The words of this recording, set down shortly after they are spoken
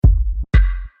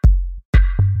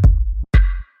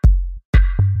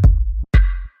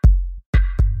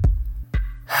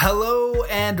Hello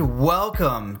and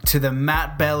welcome to the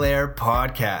Matt Belair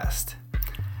podcast.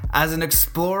 As an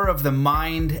explorer of the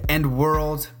mind and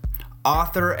world,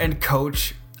 author and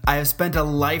coach, I have spent a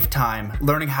lifetime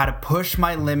learning how to push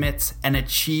my limits and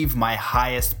achieve my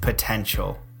highest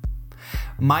potential.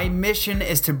 My mission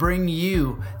is to bring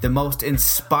you the most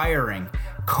inspiring,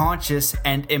 conscious,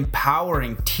 and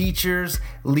empowering teachers,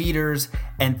 leaders,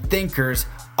 and thinkers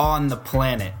on the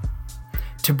planet.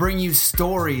 To bring you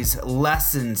stories,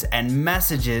 lessons, and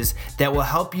messages that will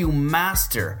help you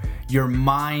master your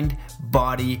mind,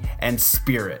 body, and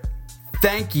spirit.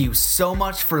 Thank you so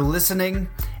much for listening,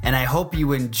 and I hope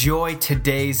you enjoy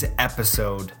today's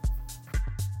episode.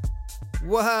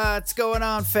 What's going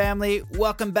on, family?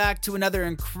 Welcome back to another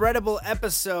incredible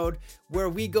episode where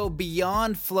we go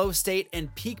beyond flow state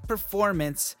and peak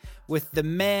performance with the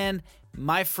man,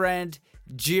 my friend,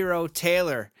 Jiro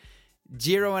Taylor.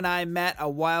 Jiro and I met a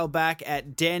while back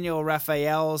at Daniel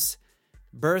Raphael's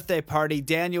birthday party.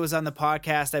 Daniel was on the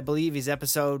podcast. I believe he's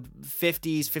episode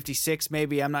 50s, 56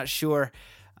 maybe. I'm not sure.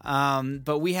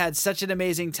 But we had such an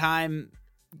amazing time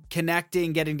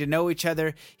connecting, getting to know each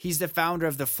other. He's the founder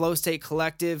of the Flow State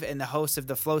Collective and the host of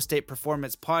the Flow State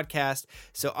Performance podcast.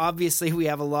 So obviously we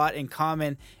have a lot in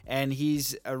common, and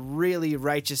he's a really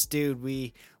righteous dude.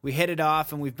 We hit it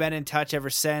off, and we've been in touch ever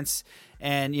since.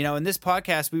 And, you know, in this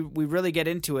podcast, we really get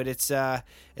into it. It's a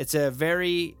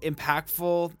very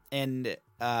impactful and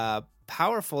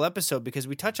powerful episode because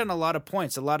we touch on a lot of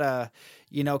points, a lot of,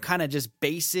 you know, kind of just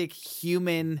basic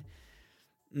human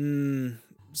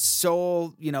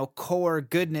soul, you know, core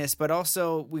goodness, but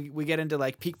also we get into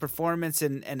like peak performance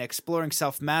and exploring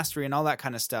self-mastery and all that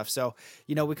kind of stuff. So,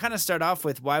 you know, we kind of start off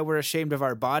with why we're ashamed of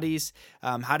our bodies,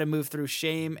 how to move through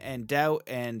shame and doubt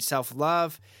and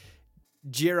self-love.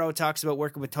 Jiro talks about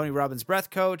working with Tony Robbins' breath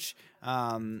coach.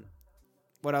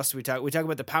 What else do we talk? We talk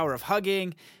about the power of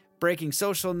hugging, breaking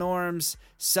social norms,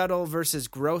 subtle versus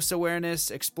gross awareness,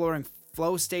 exploring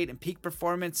flow state and peak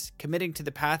performance, committing to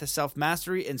the path of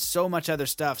self-mastery, and so much other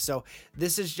stuff. So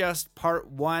this is just part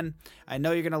one. I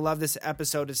know you're going to love this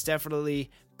episode. It's definitely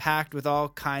packed with all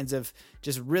kinds of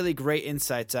just really great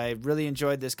insights. I really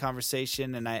enjoyed this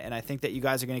conversation, and I think that you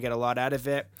guys are going to get a lot out of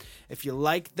it. If you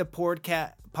like the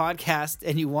podcast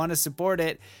and you want to support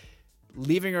it,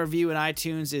 leaving a review in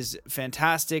iTunes is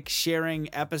fantastic.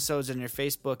 Sharing episodes on your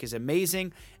Facebook is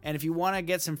amazing. And if you want to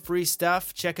get some free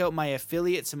stuff, check out my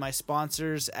affiliates and my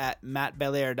sponsors at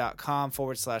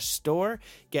mattbelair.com/store.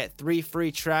 Get 3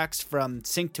 free tracks from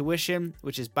Sync Tuition,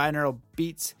 which is binaural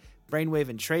beats, brainwave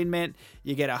entrainment.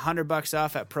 You get $100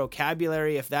 off at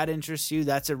Procabulary. If that interests you,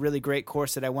 that's a really great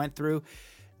course that I went through.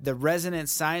 The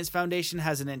Resonance Science Foundation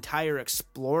has an entire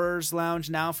Explorers Lounge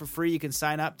now for free. You can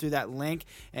sign up through that link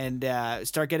and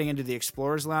start getting into the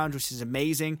Explorers Lounge, which is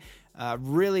amazing.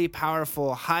 Really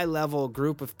powerful, high-level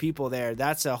group of people there.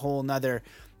 That's a whole nother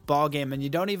ballgame. And you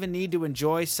don't even need to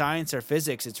enjoy science or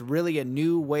physics. It's really a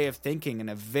new way of thinking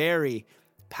and a very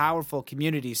powerful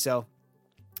community. So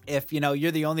if, you know,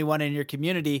 you're the only one in your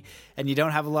community and you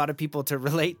don't have a lot of people to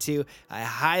relate to, I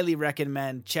highly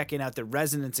recommend checking out the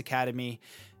Resonance Academy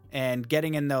and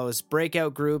getting in those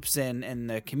breakout groups and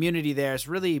the community there. Is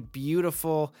really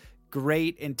beautiful,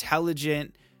 great,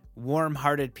 intelligent,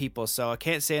 warm-hearted people. So I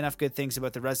can't say enough good things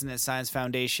about the Resonance Science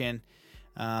Foundation.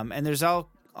 And there's all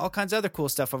kinds of other cool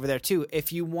stuff over there too.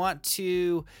 If you want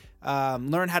to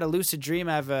learn how to lucid dream,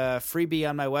 I have a freebie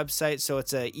on my website. So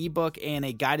it's an ebook and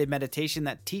a guided meditation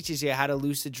that teaches you how to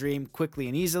lucid dream quickly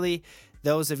and easily.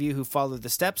 Those of you who follow the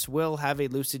steps will have a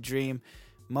lucid dream,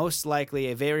 most likely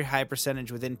a very high percentage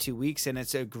within 2 weeks. And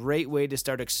it's a great way to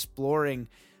start exploring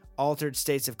altered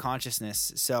states of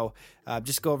consciousness. So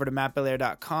just go over to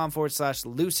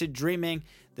mattbelair.com/lucid dreaming.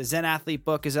 The Zen Athlete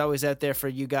book is always out there for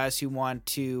you guys who want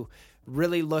to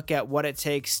really look at what it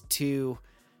takes to,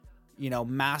 you know,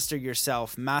 master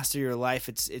yourself, master your life.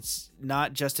 It's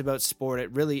not just about sport.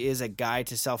 It really is a guide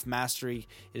to self-mastery.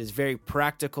 It is very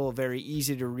practical, very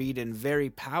easy to read, and very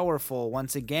powerful,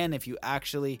 once again, if you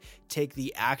actually take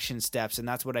the action steps. And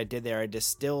that's what I did there. I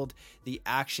distilled the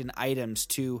action items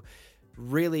to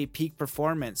really peak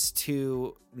performance,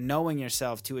 to knowing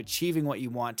yourself, to achieving what you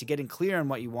want, to getting clear on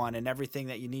what you want and everything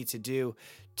that you need to do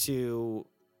to,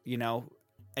 you know,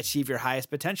 achieve your highest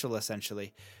potential,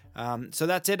 essentially. So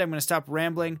that's it. I'm going to stop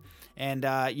rambling. And,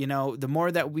 you know, the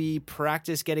more that we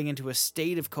practice getting into a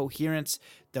state of coherence,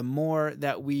 the more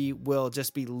that we will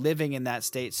just be living in that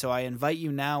state. So I invite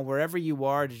you now, wherever you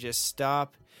are, to just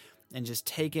stop and just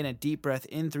take in a deep breath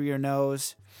in through your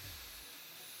nose.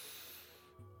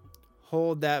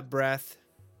 Hold that breath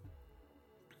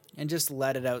and just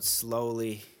let it out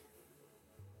slowly.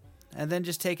 And then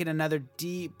just taking another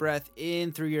deep breath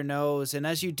in through your nose. And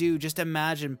as you do, just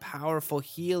imagine powerful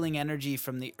healing energy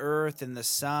from the earth and the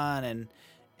sun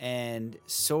and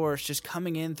source just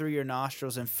coming in through your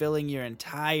nostrils and filling your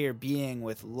entire being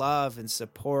with love and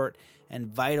support and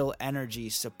vital energy,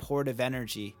 supportive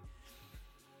energy.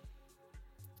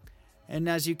 And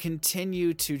as you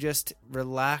continue to just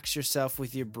relax yourself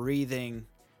with your breathing,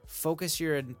 focus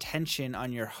your intention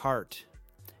on your heart.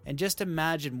 And just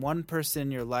imagine one person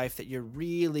in your life that you're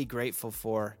really grateful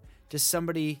for. Just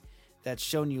somebody that's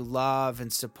shown you love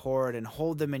and support, and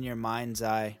hold them in your mind's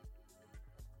eye.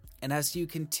 And as you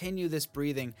continue this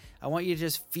breathing, I want you to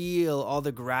just feel all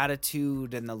the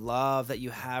gratitude and the love that you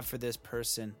have for this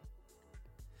person.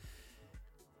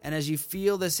 And as you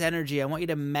feel this energy, I want you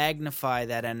to magnify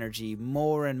that energy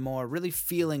more and more, really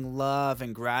feeling love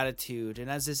and gratitude.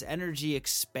 And as this energy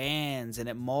expands and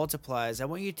it multiplies, I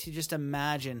want you to just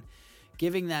imagine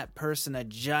giving that person a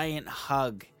giant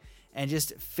hug and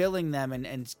just filling them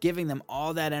and giving them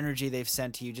all that energy they've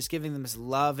sent to you, just giving them this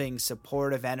loving,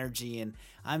 supportive energy. And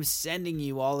I'm sending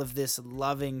you all of this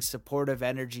loving, supportive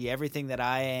energy, everything that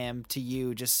I am to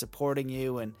you, just supporting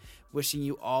you and wishing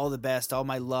you all the best, all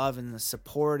my love and the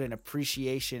support and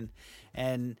appreciation.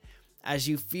 And as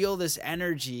you feel this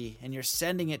energy and you're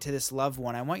sending it to this loved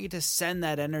one, I want you to send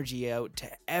that energy out to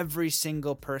every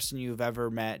single person you've ever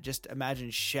met. Just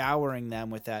imagine showering them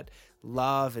with that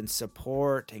love and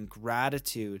support and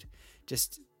gratitude,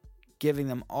 just giving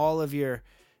them all of your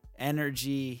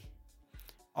energy,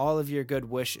 all of your good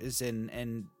wishes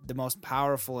and the most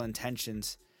powerful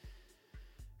intentions.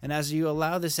 And as you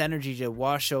allow this energy to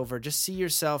wash over, just see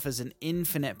yourself as an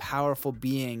infinite, powerful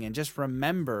being, and just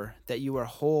remember that you are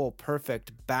whole,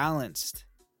 perfect, balanced,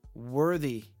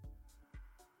 worthy,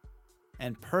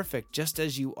 and perfect just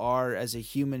as you are as a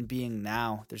human being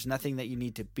now. There's nothing that you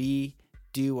need to be,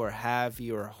 do, or have.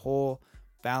 You are whole,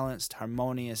 balanced,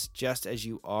 harmonious, just as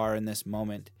you are in this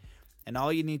moment. And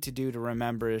all you need to do to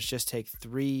remember is just take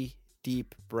 3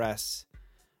 deep breaths.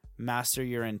 Master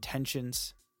your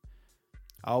intentions.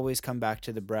 Always come back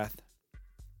to the breath.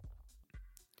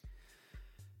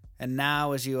 And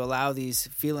now, as you allow these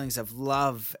feelings of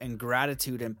love and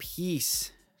gratitude and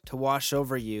peace to wash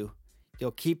over you, you'll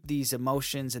keep these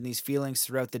emotions and these feelings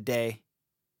throughout the day.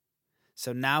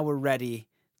 So now we're ready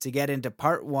to get into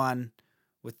part 1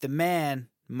 with the man,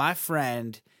 my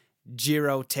friend,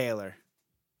 Jiro Taylor.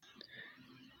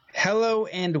 Hello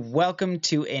and welcome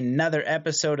to another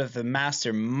episode of the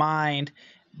Mastermind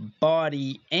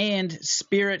Body and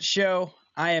Spirit Show.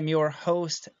 I am your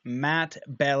host, Matt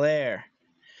Belair.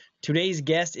 Today's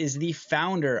guest is the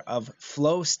founder of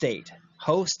Flow State,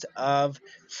 host of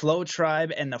Flow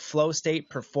Tribe and the Flow State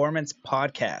Performance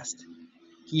Podcast.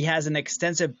 He has an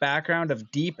extensive background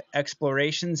of deep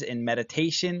explorations in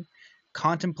meditation,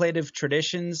 contemplative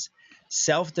traditions,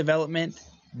 self-development,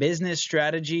 business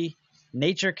strategy,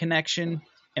 nature connection,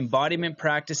 embodiment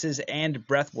practices, and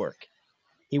breathwork.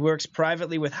 He works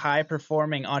privately with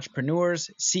high-performing entrepreneurs,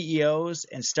 CEOs,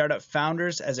 and startup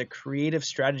founders as a creative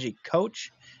strategy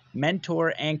coach,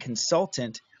 mentor, and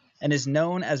consultant, and is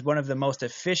known as one of the most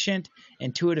efficient,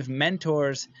 intuitive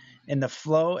mentors in the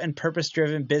flow and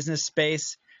purpose-driven business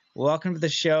space. Welcome to the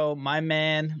show, my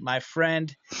man, my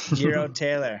friend, Jiro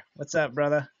Taylor. What's up,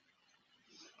 brother?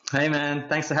 Hey, man.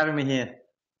 Thanks for having me here.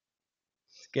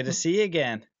 It's good to see you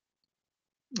again.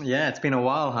 Yeah, it's been a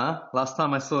while, huh? Last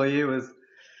time I saw you was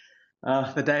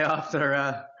the day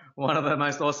after one of the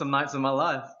most awesome nights of my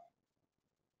life.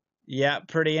 Yeah,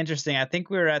 pretty interesting. I think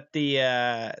we were at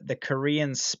the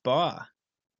Korean spa.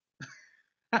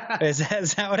 Is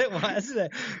that what it was?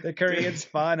 The Korean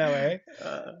spa, no way?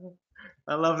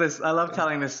 I love this. I love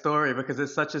telling this story because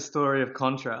it's such a story of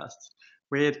contrast.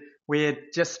 We had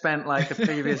just spent like the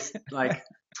previous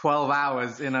 12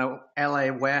 hours in a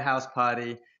LA warehouse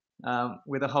party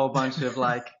with a whole bunch of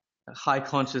like high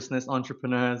consciousness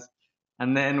entrepreneurs.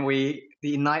 And then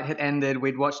the night had ended.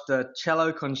 We'd watched a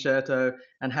cello concerto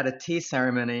and had a tea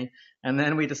ceremony. And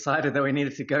then we decided that we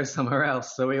needed to go somewhere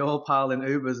else. So we all piled in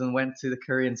Ubers and went to the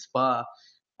Korean spa.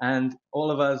 And all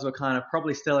of us were kind of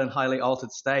probably still in highly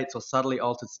altered states or subtly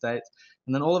altered states.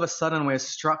 And then all of a sudden we're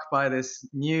struck by this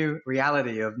new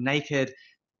reality of naked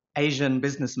Asian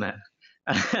businessmen.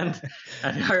 And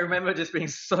I remember just being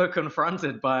so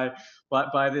confronted by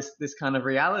this kind of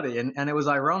reality. And it was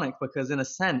ironic because in a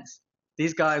sense,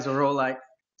 these guys were all like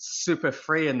super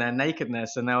free in their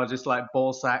nakedness, and they were just like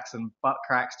ball sacks and butt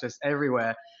cracks just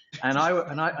everywhere. And I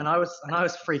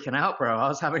was freaking out, bro. I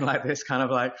was having like this kind of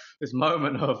like this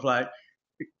moment of like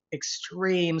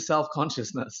extreme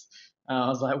self-consciousness. And I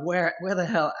was like, where the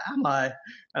hell am I?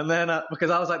 And then,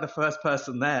 because I was like the first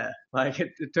person there, like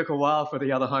it took a while for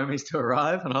the other homies to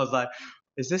arrive. And I was like,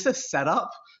 is this a setup?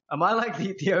 Am I like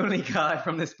the only guy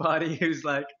from this party who's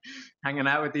like hanging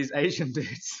out with these Asian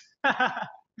dudes?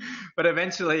 But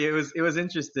eventually it was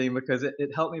interesting because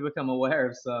it helped me become aware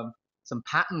of some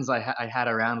patterns I had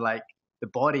around like the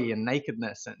body and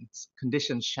nakedness and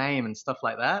conditioned shame and stuff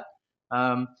like that.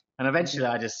 Um, and eventually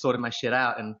I just sorted my shit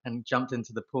out and jumped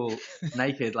into the pool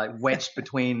naked, like wedged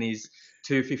between these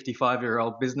two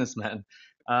 55-year-old businessmen.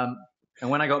 And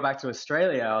when I got back to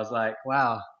Australia, I was like,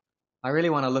 wow, I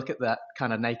really want to look at that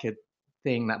kind of naked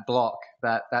thing, that block,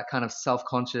 that kind of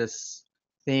self-conscious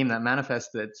theme that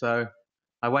manifested. So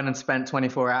I went and spent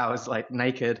 24 hours like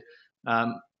naked,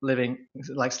 living,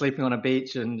 like sleeping on a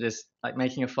beach and just like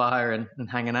making a fire and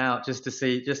hanging out just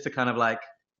to kind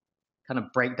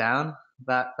of break down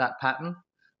that pattern.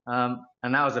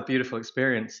 And that was a beautiful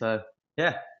experience. So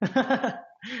yeah,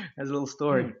 there's a little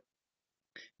story.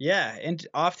 Yeah, and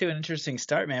off to an interesting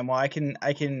start, man. Well, I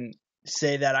can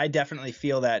say that I definitely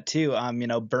feel that too.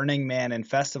 Burning Man and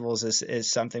festivals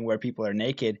is something where people are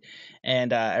naked,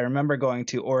 and I remember going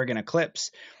to Oregon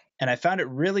Eclipse, and I found it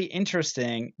really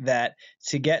interesting that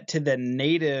to get to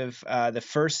the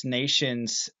First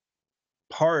Nations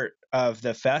part of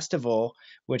the festival,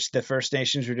 which the First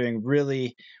Nations were doing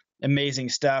really amazing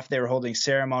stuff. They were holding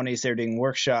ceremonies, they were doing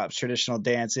workshops, traditional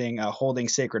dancing, holding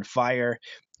sacred fire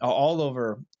all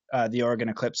over the Oregon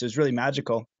Eclipse. It was really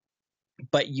magical,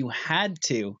 but you had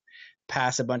to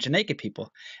pass a bunch of naked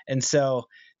people. And so,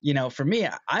 for me,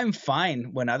 I'm fine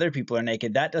when other people are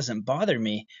naked. That doesn't bother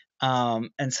me.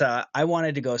 And so I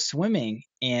wanted to go swimming,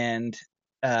 and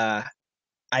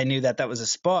I knew that was a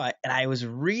spot, and I was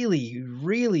really,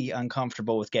 really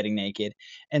uncomfortable with getting naked.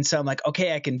 And so I'm like,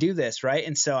 okay, I can do this, right?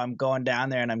 And so I'm going down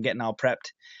there and I'm getting all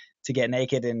prepped to get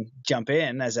naked and jump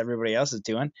in as everybody else is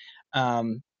doing.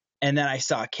 And then I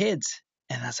saw kids,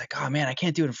 and I was like, oh man, I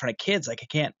can't do it in front of kids. Like I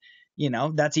can't,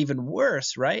 that's even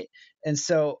worse, right? And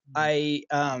so I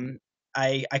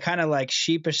kind of like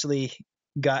sheepishly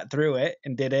got through it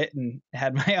and did it and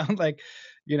had my own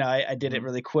I did it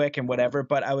really quick and whatever.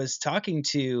 But I was talking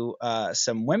to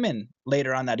some women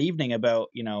later on that evening about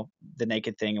the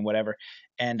naked thing and whatever,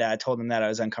 and I told them that I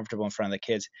was uncomfortable in front of the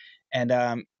kids,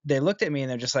 and they looked at me and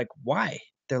they're just like, why?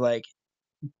 They're like,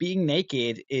 being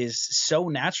naked is so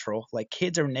natural. Like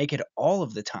kids are naked all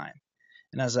of the time.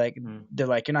 And I was like, they're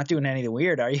like, you're not doing anything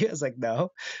weird, are you? I was like,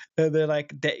 no. They're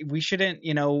like, we shouldn't,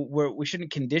 we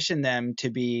shouldn't condition them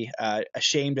to be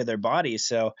ashamed of their bodies.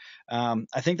 So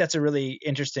I think that's a really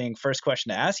interesting first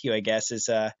question to ask you, I guess, is,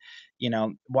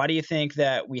 why do you think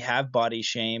that we have body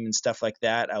shame and stuff like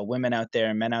that, women out there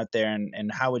and men out there,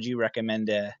 and how would you recommend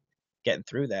getting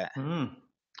through that?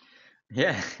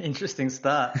 Yeah, interesting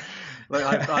start. Look,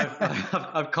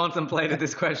 I've contemplated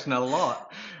this question a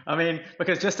lot. I mean,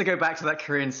 because just to go back to that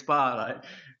Korean spa,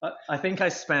 I think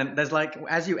there's like,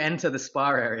 as you enter the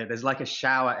spa area, there's like a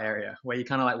shower area where you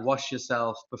kind of like wash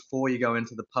yourself before you go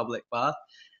into the public bath.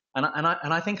 And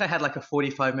I think I had like a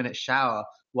 45-minute shower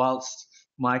whilst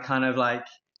my kind of like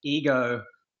ego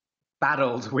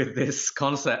battled with this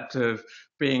concept of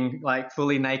being like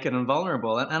fully naked and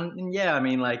vulnerable. And yeah, I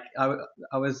mean, like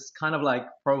I was kind of like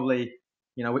probably,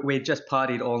 we had just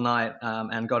partied all night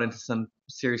and got into some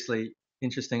seriously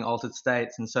interesting altered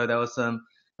states. And so there was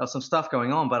some stuff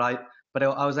going on, but I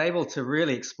was able to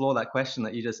really explore that question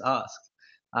that you just asked.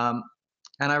 And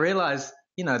I realized,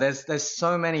 there's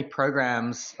so many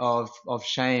programs of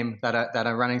shame that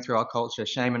are running through our culture,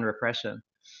 shame and repression.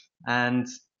 And,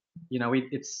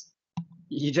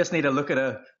 you just need to look at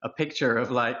a picture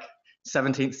of like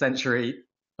 17th century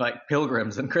like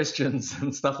pilgrims and Christians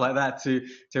and stuff like that to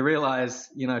realize,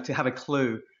 to have a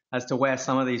clue as to where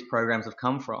some of these programs have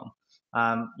come from.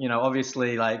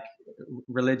 Obviously like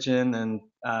religion and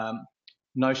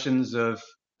notions of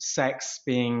sex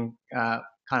being kind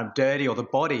of dirty, or the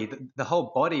body, the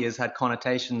whole body has had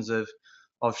connotations of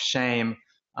shame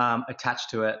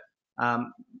attached to it.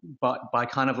 But by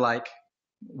kind of like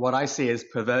what I see as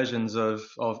perversions of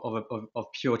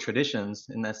pure traditions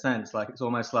in their sense. Like it's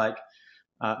almost like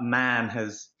man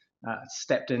has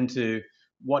stepped into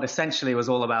what essentially was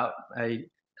all about a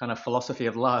kind of philosophy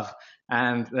of love,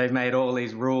 and they've made all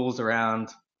these rules around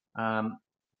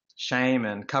shame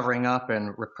and covering up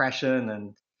and repression,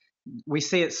 and we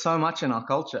see it so much in our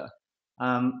culture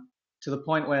to the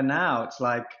point where now it's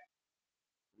like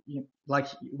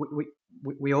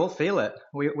we all feel it.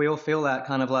 We all feel that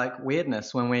kind of like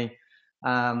weirdness when we,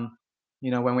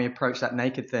 when we approach that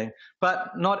naked thing.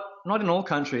 But not in all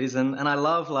countries. And I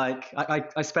love, like,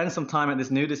 I spend some time at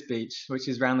this nudist beach, which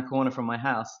is around the corner from my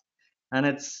house. And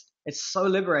it's so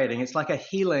liberating. It's like a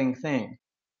healing thing,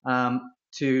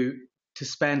 to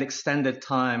spend extended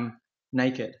time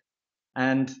naked.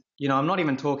 And, I'm not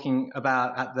even talking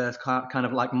about at the kind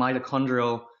of like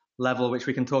mitochondrial level, which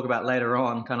we can talk about later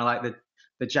on, kind of like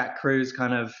the Jack Kruse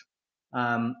kind of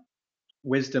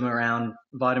wisdom around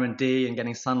vitamin D and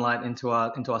getting sunlight into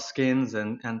our skins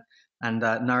and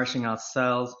nourishing our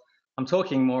cells. I'm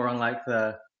talking more on like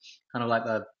the kind of like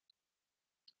the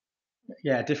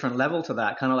different level to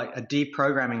that, kind of like a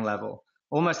deprogramming level,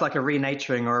 almost like a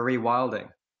renaturing or a rewilding,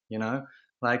 you know?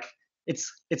 Like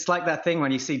it's like that thing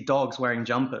when you see dogs wearing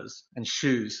jumpers and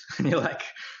shoes and you're like,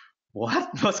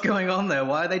 what's going on there?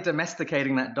 Why are they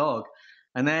domesticating that dog?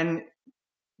 And then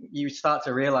you start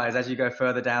to realize as you go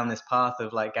further down this path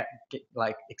of like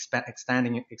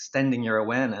extending your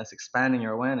awareness, expanding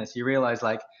your awareness, you realize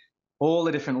like all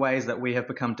the different ways that we have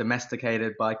become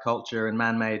domesticated by culture and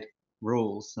man-made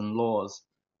rules and laws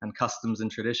and customs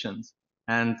and traditions.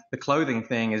 And the clothing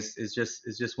thing is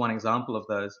just one example of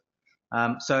those.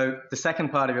 So the second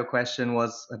part of your question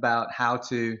was about how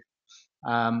to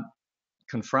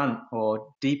confront or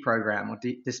deprogram or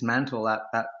dismantle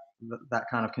that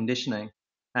kind of conditioning.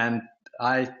 And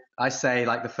I say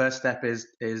like the first step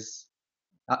is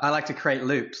I like to create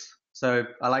loops. So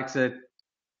I like to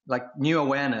like new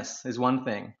awareness is one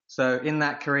thing. So in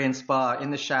that Korean spa,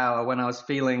 in the shower, when I was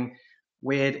feeling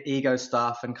weird ego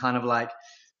stuff and kind of like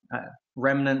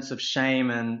remnants of shame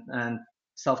and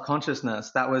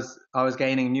self-consciousness, I was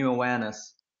gaining new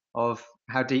awareness of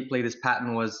how deeply this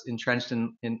pattern was entrenched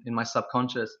in my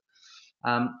subconscious.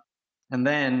 And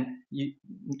then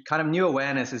kind of new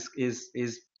awareness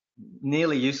is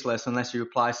nearly useless unless you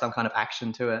apply some kind of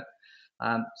action to it.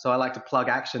 So I like to plug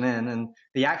action in, and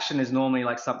the action is normally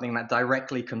like something that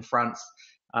directly confronts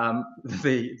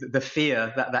the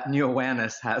fear that new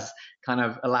awareness has kind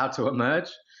of allowed to emerge.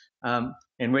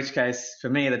 In which case, for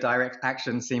me, the direct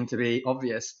action seemed to be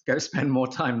obvious: go spend more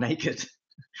time naked.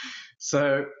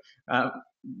 So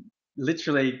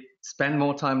literally spend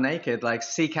more time naked. Like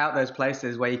seek out those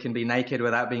places where you can be naked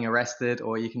without being arrested,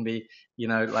 or you can be,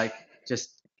 like just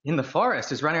in the forest,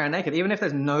 just running around naked, even if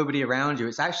there's nobody around you.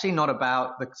 It's actually not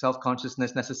about the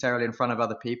self-consciousness necessarily in front of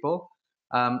other people.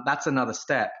 That's another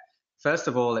step. First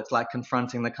of all, it's like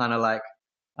confronting the kind of like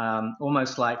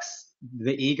almost like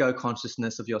the ego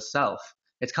consciousness of yourself.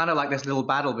 It's kind of like this little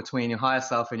battle between your higher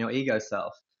self and your ego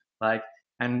self. Like,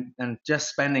 and just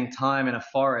spending time in a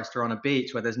forest or on a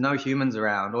beach where there's no humans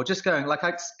around, or just going like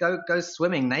I go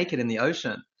swimming naked in the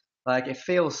ocean. Like it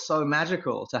feels so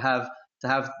magical to have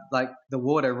like the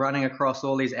water running across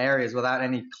all these areas without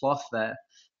any cloth there.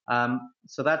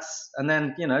 So that's, and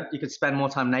then, you could spend more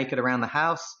time naked around the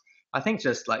house. I think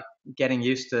just like getting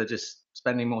used to just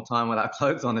spending more time without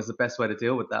clothes on is the best way to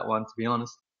deal with that one, to be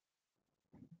honest.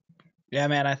 Yeah,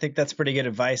 man, I think that's pretty good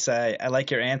advice. I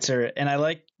like your answer, and I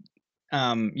like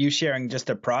you sharing just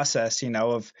the process,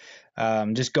 of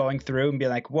just going through and being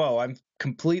like, whoa, I'm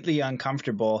completely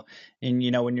uncomfortable. And,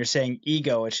 when you're saying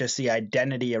ego, it's just the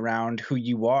identity around who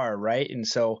you are, right? And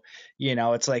so,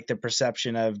 it's like the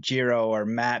perception of Jiro or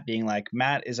Matt being like,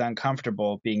 Matt is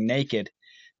uncomfortable being naked.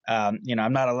 I'm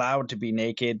not allowed to be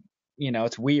naked.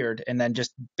 It's weird. And then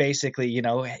just basically,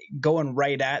 going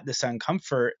right at this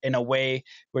uncomfort in a way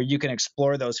where you can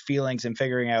explore those feelings and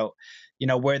figuring out,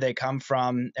 where they come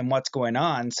from and what's going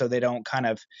on, so they don't kind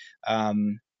of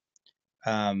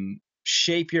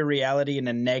shape your reality in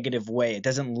a negative way. It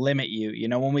doesn't limit you.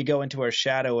 When we go into our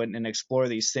shadow and explore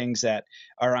these things that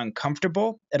are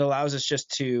uncomfortable, it allows us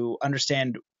just to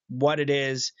understand what it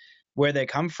is, where they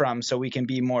come from, so we can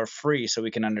be more free, so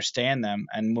we can understand them.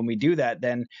 And when we do that,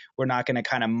 then we're not going to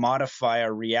kind of modify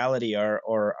our reality or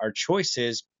our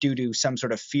choices due to some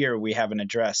sort of fear we haven't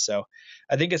addressed. So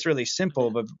I think it's really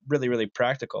simple, but really, really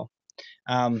practical.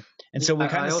 And so we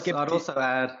kind of skipped. I'd also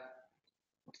add,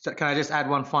 can I just add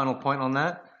one final point on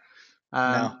that?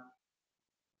 No.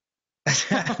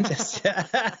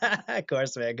 Of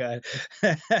course, man. Go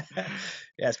ahead.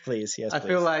 Yes, please. Yes, please.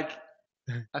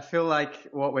 I feel like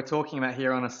what we're talking about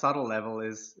here on a subtle level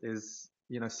is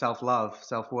self-love,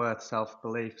 self-worth,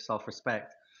 self-belief,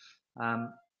 self-respect.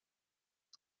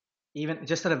 Even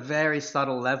just at a very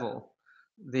subtle level,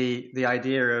 the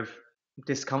idea of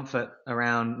discomfort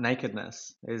around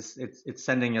nakedness it's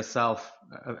sending yourself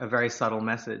a very subtle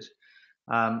message.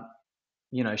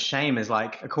 Shame is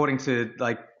like, according to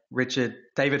like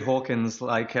David Hawkins,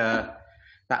 like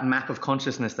that map of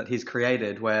consciousness that he's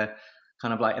created, where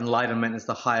kind of like enlightenment is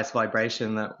the highest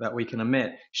vibration that we can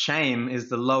emit. Shame is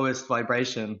the lowest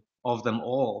vibration of them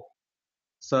all.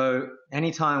 So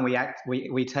anytime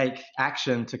we take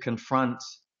action to confront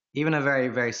even a very,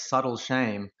 very subtle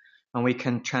shame, and we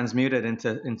can transmute it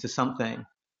into something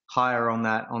higher on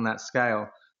that scale,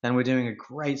 then we're doing a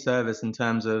great service in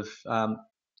terms of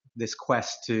this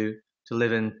quest to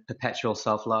live in perpetual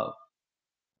self-love.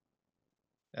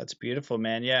 That's beautiful,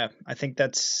 man. Yeah, I think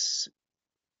that's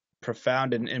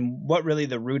profound, and what really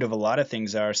the root of a lot of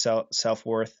things are: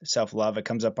 self-worth, self-love. It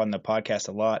comes up on the podcast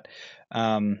a lot.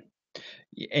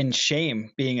 And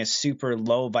shame being a super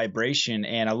low vibration,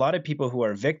 and a lot of people who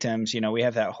are victims, we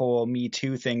have that whole Me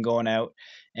Too thing going out,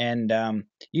 and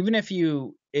even if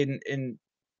you in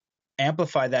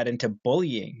amplify that into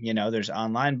bullying, there's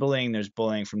online bullying, there's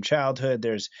bullying from childhood,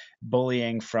 there's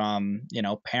bullying from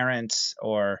parents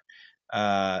or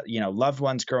loved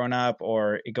ones growing up,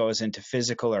 or it goes into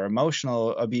physical or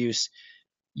emotional abuse.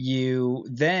 You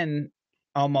then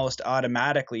almost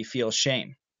automatically feel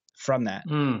shame from that,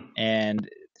 and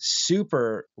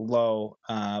super low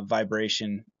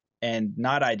vibration and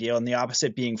not ideal, and the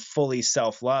opposite being fully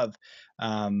self-love,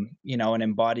 and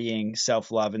embodying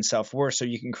self-love and self-worth so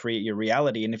you can create your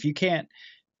reality. And if you can't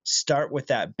start with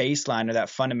that baseline or that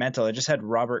fundamental, I just had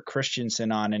Robert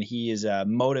Christensen on, and he is a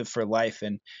Motive for Life,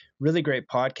 and really great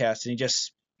podcast, and he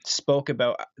just spoke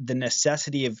about the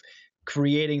necessity of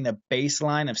creating the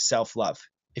baseline of self-love.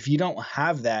 If you don't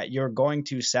have that, you're going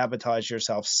to sabotage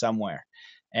yourself somewhere.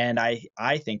 And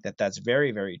I think that that's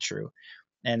very, very true.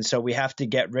 And so we have to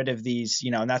get rid of these,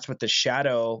 and that's what the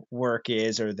shadow work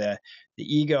is, or the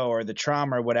ego or the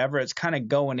trauma or whatever. It's kind of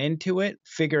going into it,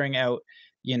 figuring out,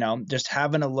 just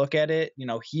having a look at it,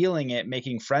 healing it,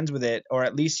 making friends with it, or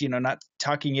at least, not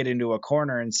tucking it into a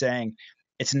corner and saying,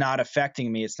 it's not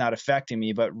affecting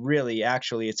me, but really,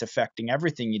 actually, it's affecting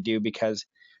everything you do, because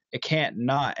it can't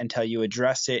not until you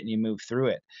address it and you move through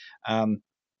it.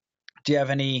 Do you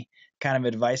have any kind of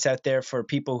advice out there for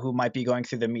people who might be going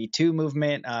through the Me Too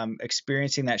movement,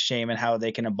 experiencing that shame, and how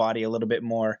they can embody a little bit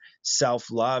more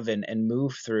self-love and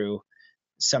move through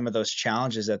some of those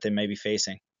challenges that they may be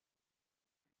facing?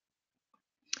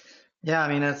 Yeah, I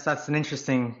mean, that's an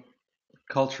interesting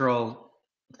cultural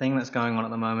thing that's going on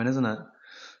at the moment, isn't it?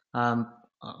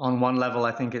 On one level,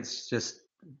 I think it's just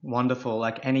wonderful.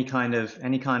 Like any kind of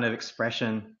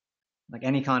expression, like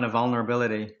any kind of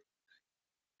vulnerability,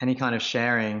 any kind of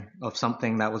sharing of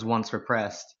something that was once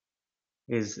repressed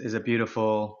is a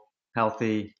beautiful,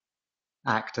 healthy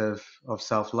act of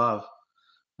self-love.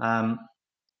 In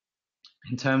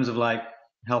terms of like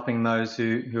helping those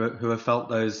who have felt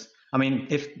those, I mean,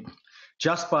 if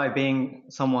just by being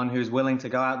someone who's willing to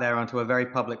go out there onto a very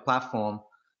public platform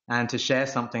and to share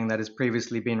something that has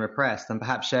previously been repressed, and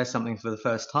perhaps share something for the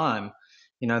first time,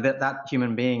 that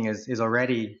human being is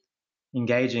already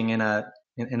engaging in a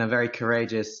very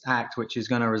courageous act, which is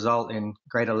going to result in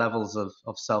greater levels of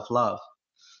self-love.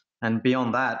 And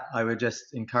beyond that, I would just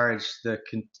encourage the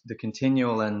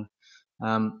continual and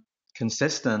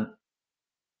consistent,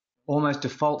 almost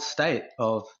default state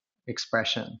of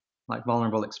expression, like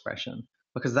vulnerable expression,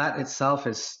 because that itself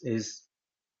is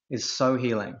so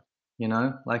healing.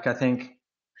 Like I think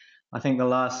the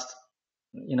last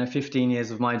 15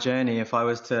 years of my journey, if I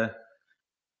was to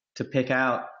pick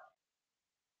out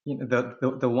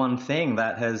the one thing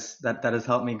that has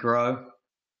helped me grow,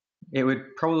 it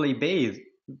would probably be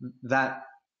that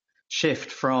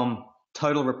shift from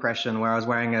total repression, where I was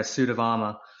wearing a suit of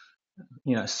armor,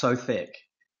 so thick,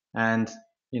 and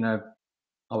I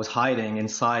was hiding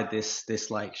inside this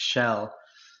like shell,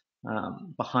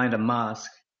 behind a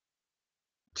mask,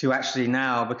 to actually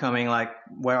now becoming like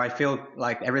where I feel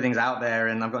like everything's out there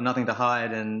and I've got nothing to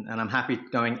hide, and I'm happy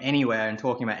going anywhere and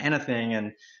talking about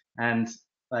anything, and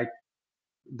like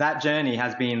that journey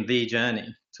has been the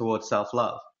journey towards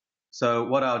self-love. So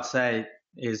what I would say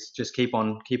is just keep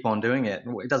on doing it.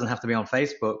 It doesn't have to be on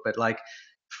Facebook, but like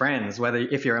friends,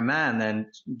 if you're a man,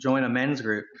 then join a men's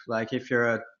group. Like if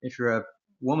you're a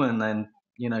woman, then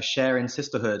share in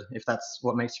sisterhood, if that's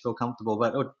what makes you feel comfortable.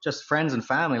 But or just friends and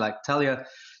family, like tell your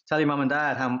mom and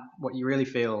dad what you really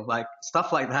feel, like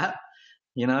stuff like that.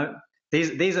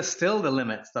 These are still the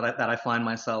limits that I find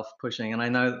myself pushing. And I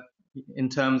know in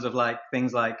terms of like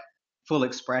things like full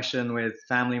expression with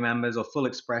family members, or full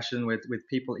expression with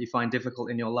people that you find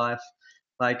difficult in your life,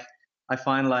 like I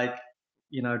find like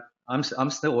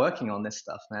I'm still working on this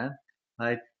stuff, man.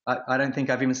 I don't think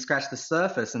I've even scratched the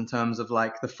surface in terms of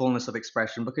like the fullness of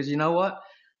expression, because you know what?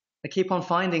 I keep on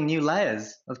finding new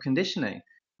layers of conditioning.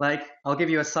 Like I'll give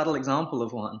you a subtle example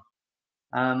of one,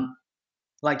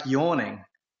 like yawning.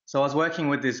 So I was working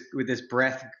with this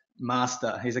breath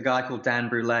master. He's a guy called Dan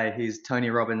Brule. He's Tony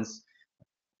Robbins'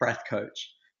 breath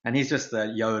coach, and he's just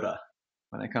a Yoda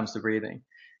when it comes to breathing.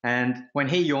 And when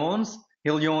he yawns,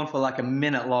 he'll yawn for like a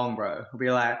minute long, bro. He'll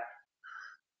be like,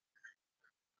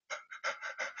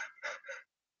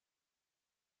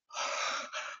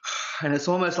 and it's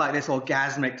almost like this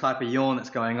orgasmic type of yawn that's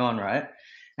going on, right?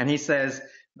 And he says,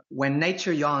 when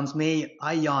nature yawns me,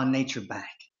 I yawn nature back.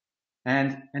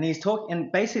 And he's talking,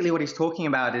 and basically what he's talking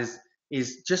about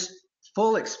is just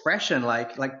full expression,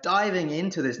 like diving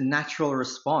into this natural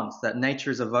response that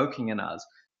nature is evoking in us,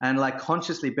 and like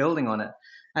consciously building on it.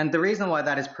 And the reason why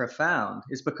that is profound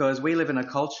is because we live in a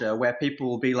culture where people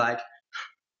will be like,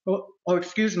 oh,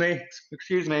 excuse me,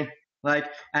 like,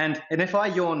 and if I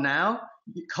yawn now,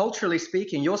 culturally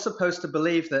speaking, you're supposed to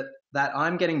believe that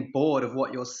I'm getting bored of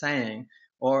what you're saying,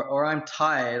 or I'm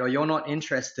tired, or you're not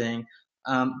interesting.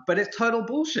 But it's total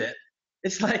bullshit.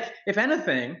 It's like, if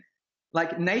anything,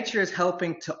 like nature is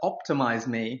helping to optimize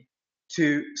me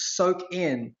to soak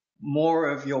in more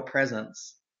of your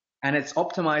presence. And it's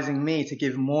optimizing me to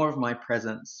give more of my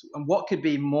presence. And what could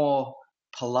be more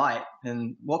polite,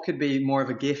 and what could be more of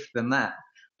a gift than that?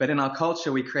 But in our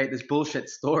culture, we create this bullshit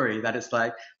story that it's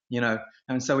like,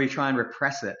 and so we try and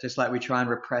repress it, just like we try and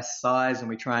repress sighs, and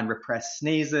we try and repress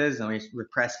sneezes, and we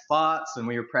repress farts, and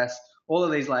we repress all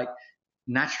of these like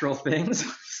natural things.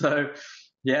 So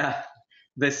yeah,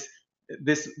 this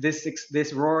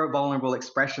raw vulnerable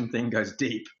expression thing goes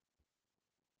deep.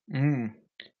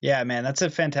 Yeah, man, that's a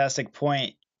fantastic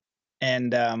point.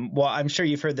 And well, I'm sure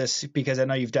you've heard this because I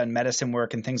know you've done medicine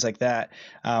work and things like that.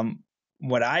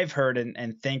 What I've heard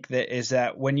and think that is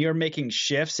that when you're making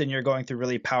shifts and you're going through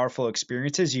really powerful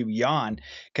experiences, you yawn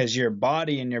because your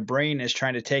body and your brain is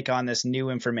trying to take on this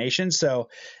new information. So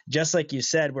just like you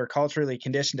said, we're culturally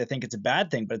conditioned to think it's a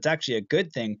bad thing, but it's actually a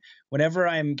good thing. Whenever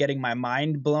I'm getting my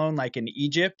mind blown, like in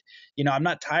Egypt, I'm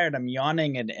not tired, I'm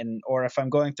yawning, and or if I'm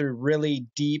going through really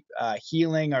deep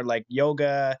healing or like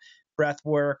yoga, breath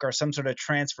work, or some sort of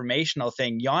transformational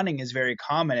thing, yawning is very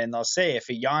common. And they'll say, if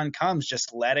a yawn comes,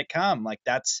 just let it come. Like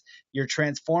you're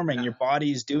transforming. Your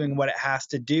body is doing what it has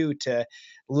to do to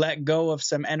let go of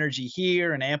some energy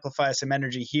here and amplify some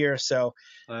energy here. So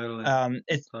totally.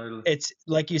 It's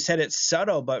like you said, it's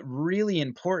subtle, but really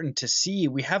important to see.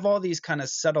 We have all these kind of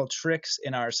subtle tricks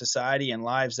in our society and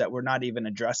lives that we're not even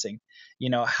addressing.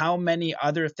 How many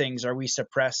other things are we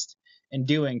suppressed in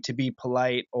doing to be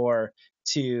polite or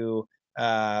to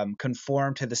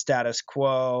conform to the status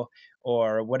quo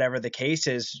or whatever the case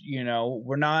is?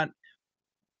 We're not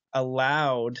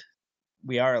allowed.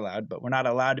 We are allowed, but we're not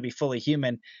allowed to be fully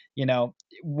human.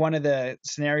 One of the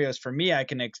scenarios for me I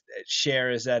can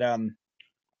share is that I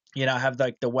have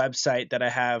like the website that I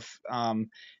have, and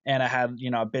I have,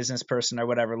 a business person or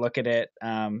whatever look at it,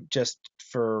 just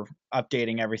for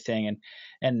updating everything.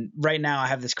 And right now I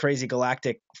have this crazy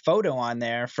galactic photo on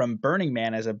there from Burning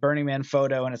Man as a Burning Man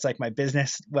photo. And it's like my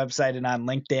business website and on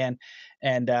LinkedIn.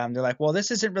 And they're like, well,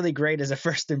 this isn't really great as a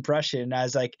first impression. And I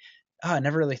was like, oh, I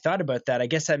never really thought about that. I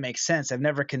guess that makes sense. I've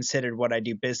never considered what I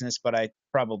do business, but I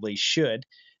probably should,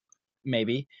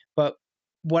 maybe. But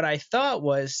what I thought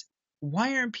was,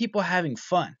 why aren't people having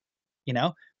fun?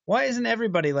 Why isn't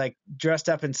everybody like dressed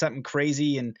up in something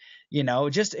crazy and,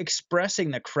 just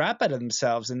expressing the crap out of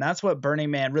themselves? And that's what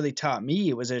Burning Man really taught me.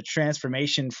 It was a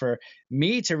transformation for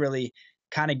me to really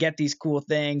kind of get these cool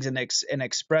things and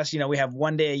express. We have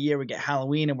one day a year, we get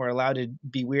Halloween, and we're allowed to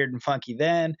be weird and funky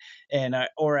then, and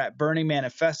or at Burning Man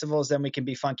at festivals, then we can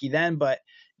be funky then. But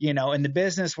in the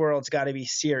business world, it's got to be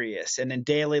serious, and in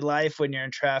daily life, when you're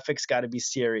in traffic, it's got to be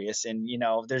serious. And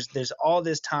there's all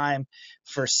this time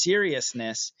for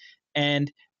seriousness.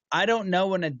 And I don't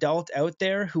know an adult out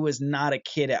there who is not a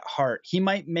kid at heart. He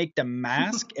might make the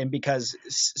mask, and because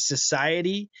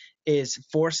society is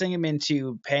forcing him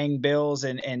into paying bills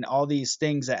and all these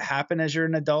things that happen as you're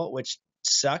an adult, which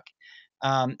suck,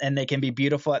 and they can be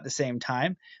beautiful at the same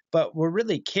time. But we're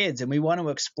really kids, and we want to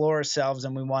explore ourselves,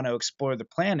 and we want to explore the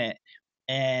planet.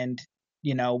 And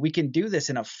we can do this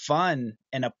in a fun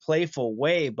and a playful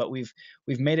way, but we've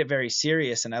made it very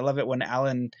serious. And I love it when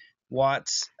Alan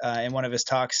Watts in one of his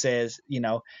talks says,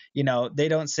 they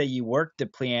don't say you work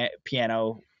the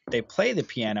piano, they play the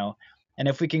piano. And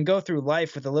if we can go through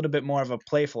life with a little bit more of a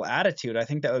playful attitude, I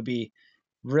think that would be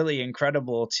really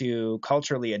incredible to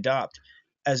culturally adopt,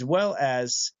 as well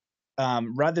as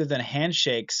rather than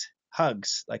handshakes,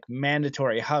 hugs, like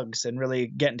mandatory hugs, and really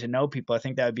getting to know people. I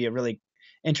think that would be a really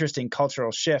interesting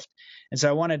cultural shift. And so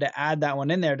I wanted to add that one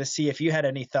in there to see if you had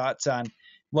any thoughts on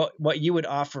what you would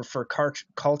offer for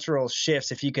cultural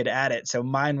shifts if you could add it. So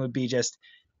mine would be just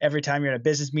every time you're in a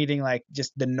business meeting, like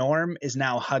just the norm is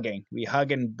now hugging. We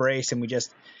hug and embrace, and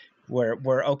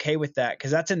we're okay with that,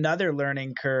 because that's another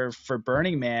learning curve for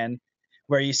Burning Man,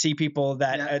 where you see people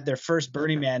that at their first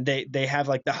Burning Man, they have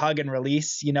like the hug and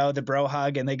release, the bro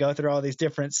hug, and they go through all these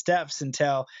different steps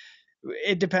until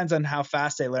it depends on how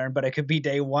fast they learn, but it could be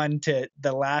day 1 to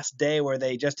the last day where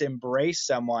they just embrace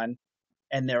someone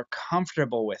and they're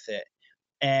comfortable with it.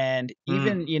 And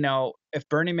even, if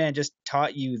Burning Man just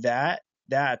taught you that,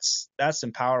 that's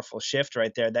some powerful shift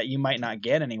right there that you might not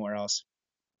get anywhere else.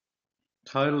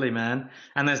 Totally, man.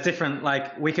 And there's different,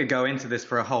 like, we could go into this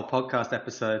for a whole podcast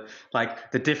episode,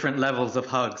 like the different levels of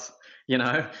hugs,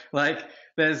 like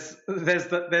there's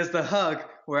the hug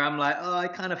where I'm like, oh, I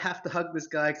kind of have to hug this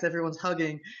guy because everyone's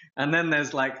hugging. And then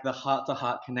there's like the heart to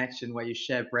heart connection where you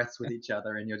share breaths with each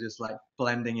other and you're just like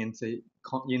blending into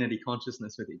unity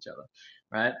consciousness with each other,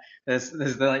 right? There's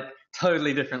the, like,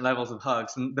 totally different levels of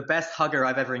hugs. And the best hugger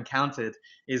I've ever encountered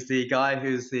is the guy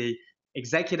who's the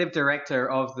executive director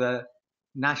of the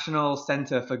National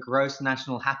Center for Gross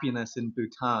National Happiness in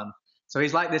Bhutan. So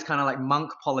he's like this kind of like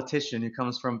monk politician who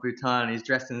comes from Bhutan. He's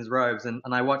dressed in his robes. And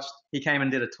I watched, he came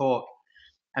and did a talk.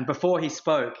 And before he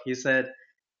spoke, he said,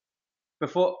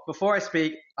 before I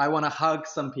speak, I want to hug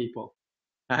some people.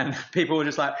 And people were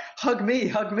just like, hug me,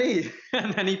 hug me.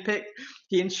 And then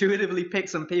he intuitively picked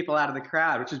some people out of the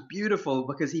crowd, which is beautiful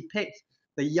because he picked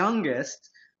the youngest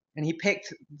and he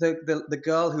picked the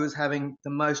girl who was having the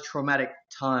most traumatic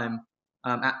time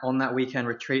on that weekend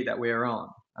retreat that we were on.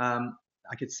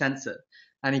 I could sense it.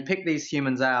 And he picked these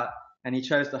humans out and he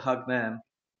chose to hug them.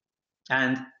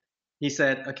 And he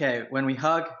said, okay, when we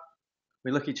hug,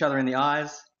 we look each other in the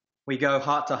eyes, we go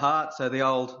heart to heart, so the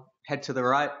old head to the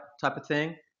right type of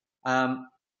thing.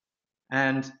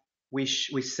 And we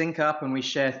sync up and we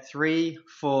share 3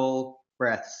 full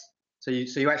breaths. So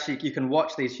you actually, you can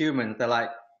watch these humans, they're like,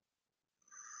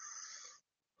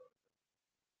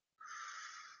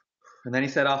 and then he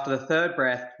said, after the 3rd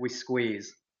breath, we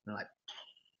squeeze. And like,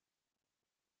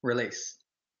 release.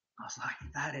 I was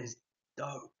like, that is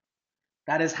dope.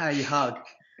 That is how you hug.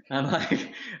 And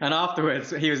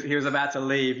afterwards, he was about to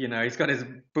leave. He's got his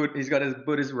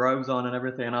Buddhist robes on and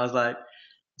everything. And I was like,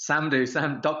 Dr.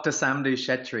 Samdu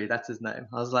Shetri, that's his name.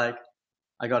 I was like,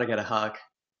 I got to get a hug.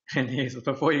 And he's like,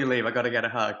 before you leave, I got to get a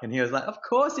hug. And he was like, of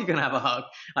course you can have a hug.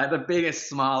 Like the biggest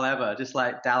smile ever, just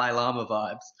like Dalai Lama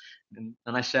vibes. And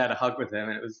I shared a hug with him,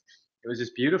 and it was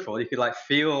just beautiful. You could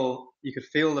feel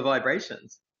the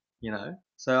vibrations,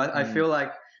 So I feel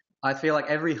like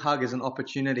every hug is an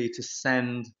opportunity to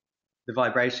send the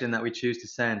vibration that we choose to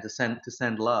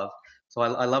send love. So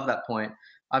I love that point.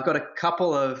 I've got a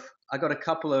couple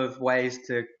of ways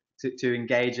to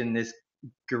engage in this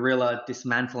guerrilla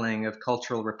dismantling of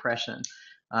cultural repression.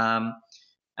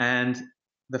 And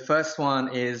the first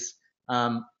one is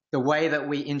the way that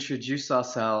we introduce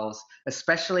ourselves,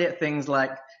 especially at things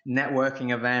like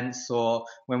networking events or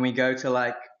when we go to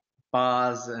like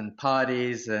bars and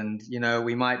parties and,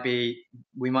 we might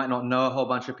not know a whole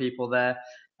bunch of people there.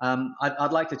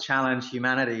 I'd like to challenge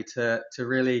humanity to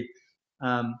really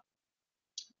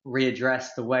readdress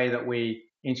the way that we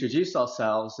introduce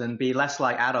ourselves and be less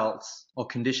like adults or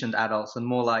conditioned adults and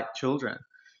more like children.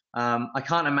 I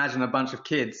can't imagine a bunch of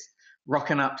kids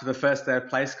rocking up to the first day of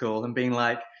play school and being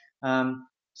like,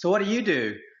 so what do you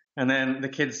do? And then the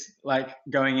kids like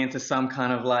going into some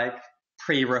kind of like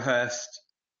pre-rehearsed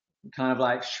kind of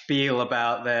like spiel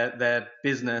about their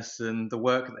business and the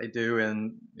work that they do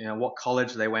and what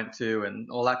college they went to and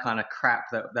all that kind of crap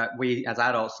that we as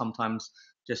adults sometimes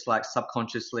just like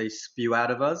subconsciously spew out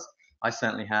of us. I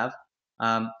certainly have.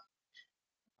 And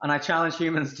I challenge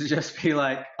humans to just be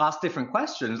like, ask different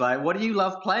questions. Like, what do you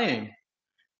love playing?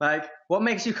 Like, what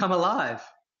makes you come alive?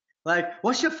 Like,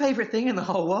 what's your favorite thing in the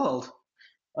whole world?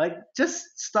 Like,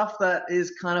 just stuff that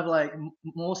is kind of like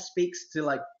more speaks to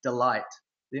like delight,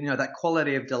 that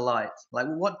quality of delight. Like,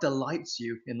 what delights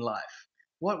you in life?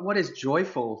 What is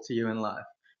joyful to you in life?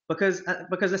 Because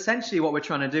essentially what we're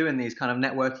trying to do in these kind of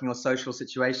networking or social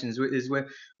situations is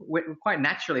we're quite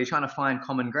naturally trying to find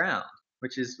common ground,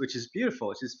 which is beautiful,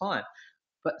 which is fine.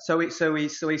 But so we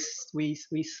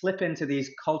slip into these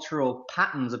cultural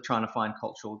patterns of trying to find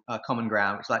cultural common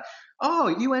ground. It's like, oh,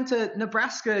 you went to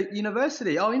Nebraska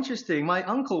University. Oh, interesting. My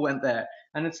uncle went there.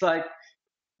 And it's like,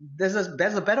 there's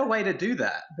a better way to do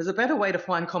that. There's a better way to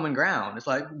find common ground. It's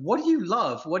like, what do you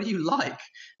love? What do you like?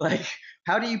 Like,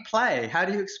 how do you play? How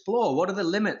do you explore? What are the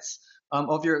limits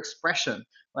of your expression?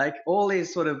 Like all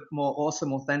these sort of more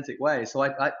awesome, authentic ways. So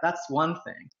that's one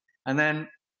thing. And then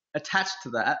attached to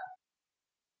that,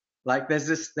 like there's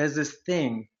this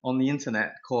thing on the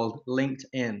internet called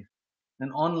LinkedIn.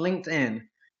 And on LinkedIn,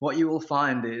 what you will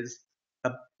find is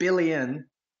a billion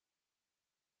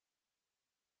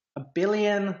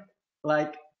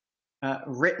like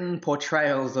written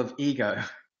portrayals of ego.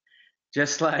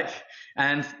 just like,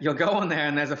 and you'll go on there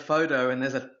and there's a photo and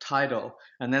there's a title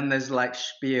and then there's like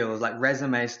spiels, like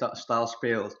resume style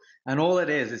spiels. And all it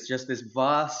is, it's just this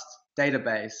vast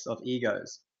database of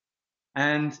egos.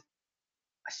 And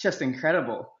it's just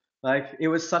incredible. Like, it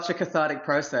was such a cathartic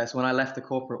process when I left the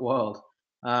corporate world.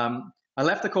 I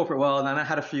left the corporate world and then I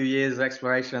had a few years of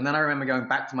exploration. And then I remember going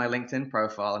back to my LinkedIn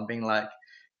profile and being like,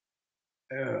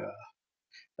 ugh,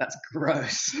 that's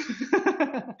gross.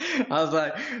 I was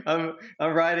like, I'm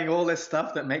writing all this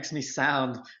stuff that makes me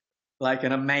sound like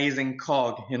an amazing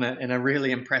cog in a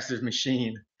really impressive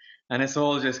machine. And it's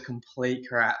all just complete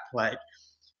crap. Like,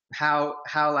 how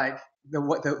like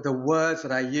the words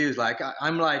that I use, like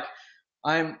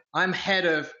I'm head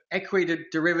of equity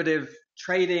derivative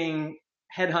trading,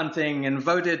 headhunting, and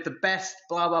voted the best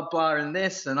blah blah blah in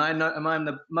this, and I'm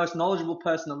the most knowledgeable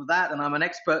person of that, and I'm an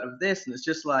expert of this, and it's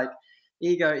just like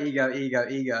ego, ego, ego,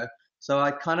 ego. So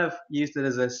I kind of used it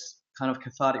as this kind of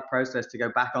cathartic process to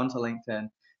go back onto LinkedIn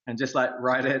and just like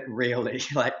write it really,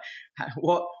 like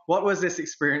what was this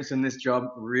experience in this job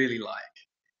really like?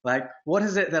 Like, what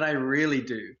is it that I really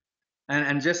do?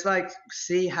 And just like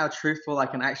see how truthful I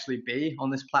can actually be on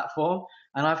this platform.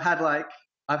 And I've had like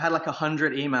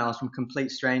 100 emails from complete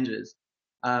strangers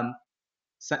um,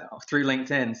 through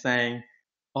LinkedIn saying,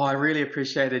 "Oh, I really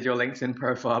appreciated your LinkedIn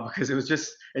profile because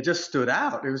it just stood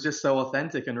out. It was just so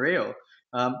authentic and real."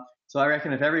 So I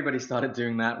reckon if everybody started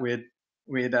doing that, we'd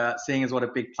seeing as what a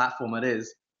big platform it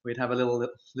is, we'd have a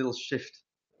little shift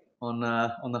on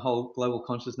the whole global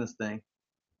consciousness thing.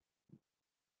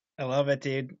 I love it,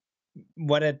 dude.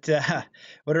 What it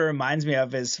reminds me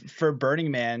of is for Burning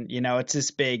Man, it's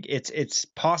this big, it's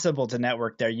possible to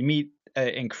network there. You meet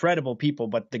incredible people,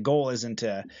 but the goal isn't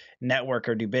to network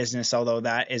or do business, although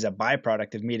that is a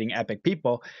byproduct of meeting epic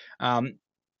people. And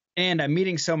I'm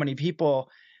meeting so many people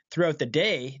throughout the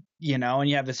day, and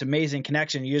you have this amazing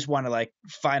connection. You just want to like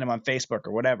find them on Facebook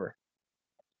or whatever.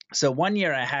 So one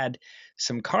year I had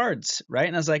some cards, right?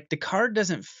 And I was like, the card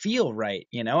doesn't feel right,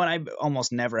 and I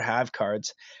almost never have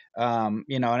cards, and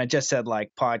it just said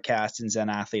like podcast and Zen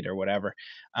Athlete or whatever.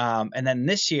 And then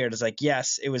this year it was like,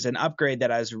 yes, it was an upgrade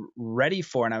that I was ready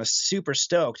for and I was super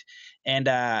stoked. And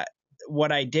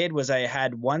what I did was I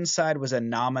had one side was a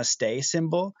namaste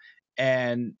symbol.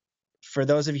 And for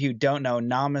those of you who don't know,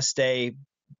 namaste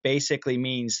basically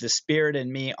means the spirit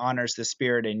in me honors the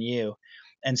spirit in you.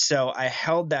 And so I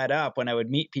held that up when I would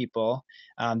meet people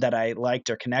that I liked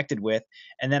or connected with,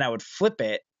 and then I would flip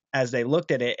it as they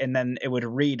looked at it, and then it would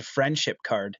read friendship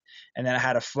card. And then I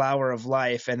had a flower of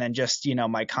life, and then just,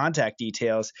 my contact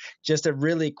details, just a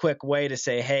really quick way to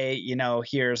say, hey,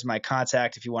 here's my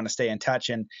contact if you want to stay in touch.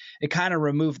 And it kind of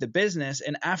removed the business.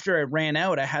 And after I ran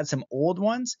out, I had some old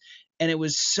ones, and it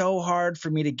was so hard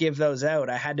for me to give those out.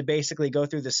 I had to basically go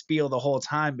through the spiel the whole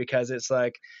time because it's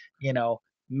like,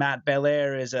 Matt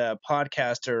Belair is a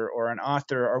podcaster or an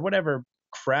author or whatever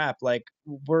crap. Like,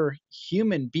 we're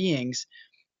human beings.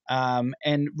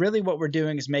 And really what we're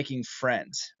doing is making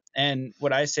friends. And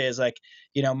what I say is like,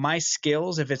 my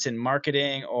skills, if it's in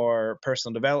marketing or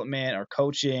personal development or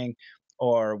coaching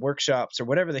or workshops or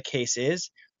whatever the case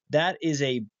is, that is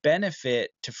a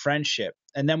benefit to friendship.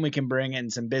 And then we can bring in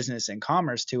some business and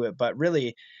commerce to it. But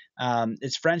really,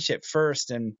 it's friendship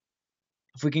first. And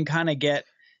if we can kind of get,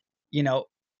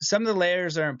 some of the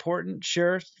layers are important,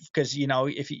 sure, because,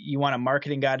 if you want a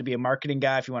marketing guy to be a marketing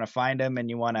guy, if you want to find him and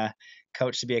you want a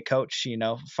coach to be a coach,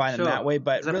 find them that way.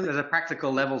 But there's a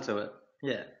practical level to it.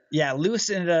 Yeah. Yeah,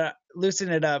 loosen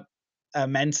it up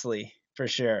immensely for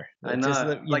sure. I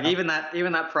know. Even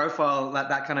that profile,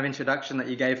 that kind of introduction that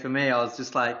you gave for me, I was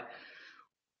just like,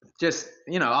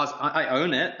 I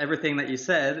own it. Everything that you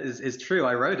said is true.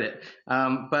 I wrote it.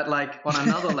 But like on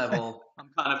another level, I'm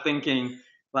kind of thinking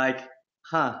like,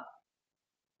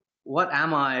 what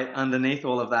am I underneath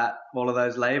all of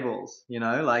those labels?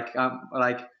 There's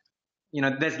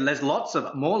lots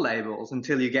of more labels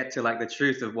until you get to like the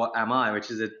truth of what am I,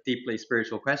 which is a deeply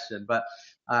spiritual question. But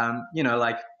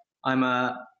like I'm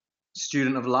a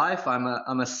student of life. I'm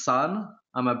a son.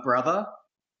 I'm a brother.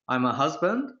 I'm a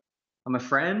husband. I'm a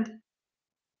friend.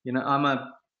 I'm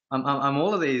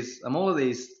all of these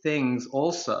things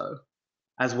also,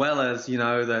 as well as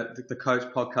the coach,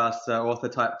 podcaster, author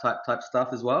type stuff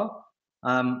as well.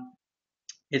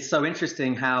 It's so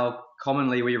interesting how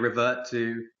commonly we revert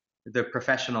to the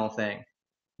professional thing,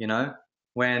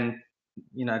 when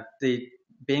the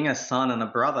being a son and a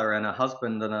brother and a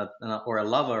husband and or a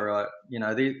lover, or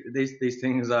these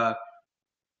things are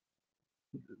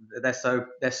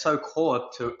they're so core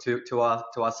to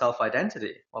our self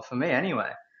identity. Well, for me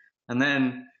anyway. And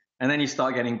then and then you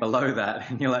start getting below that,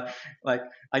 and you're like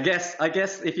I guess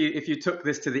if you took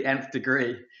this to the nth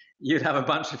degree, you'd have a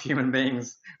bunch of human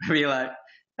beings be like,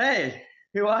 hey,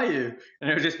 who are you? And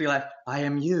it would just be like, I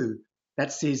am you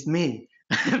that sees me.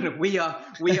 And we are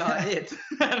it.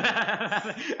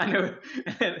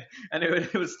 And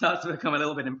it would start to become a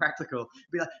little bit impractical.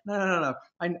 Be like, no.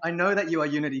 I know that you are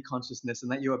unity consciousness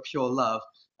and that you are pure love.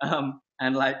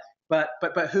 And like, but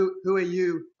who are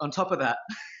you on top of that?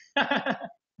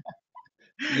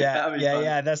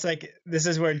 Yeah. That's like, this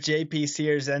is where JP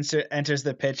Sears enters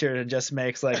the picture and just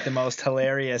makes like the most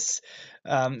hilarious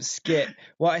skit.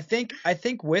 Well, I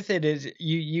think with it is,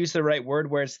 you use the right word,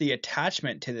 where it's the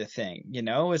attachment to the thing.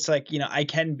 It's like, I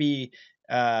can be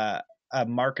a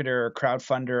marketer or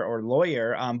crowdfunder or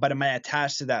lawyer, but am I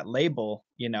attached to that label?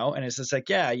 And it's just like,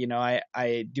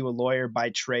 I do a lawyer by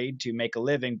trade to make a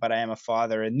living, but I am a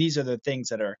father, and these are the things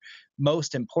that are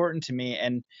most important to me.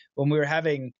 And when we were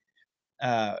having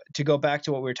to go back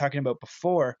to what we were talking about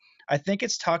before, I think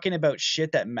it's talking about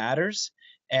shit that matters.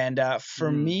 And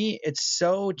for me, it's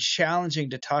so challenging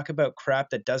to talk about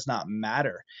crap that does not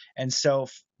matter. And so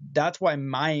that's why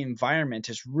my environment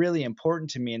is really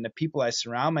important to me, and the people I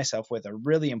surround myself with are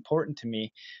really important to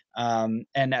me. And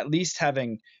at least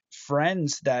having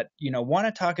friends that, want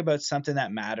to talk about something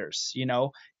that matters.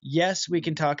 Yes, we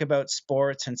can talk about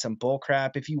sports and some bull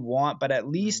crap if you want, but at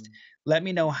least let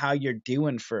me know how you're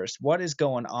doing first. What is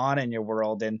going on in your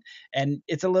world? And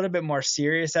it's a little bit more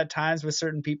serious at times with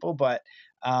certain people, but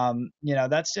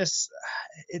that's just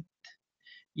it.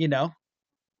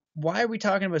 Why are we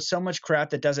talking about so much crap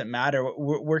that doesn't matter?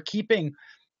 We're keeping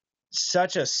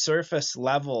such a surface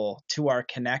level to our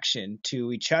connection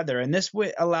to each other, and this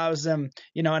allows them,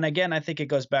 and again, I think it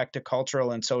goes back to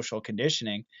cultural and social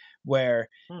conditioning, where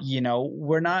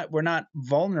we're not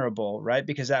vulnerable, right?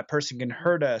 Because that person can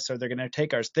hurt us, or they're going to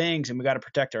take our things, and we got to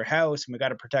protect our house, and we got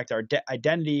to protect our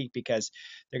identity because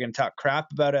they're going to talk crap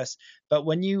about us. But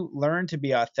when you learn to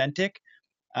be authentic,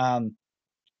 and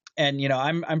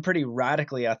I'm pretty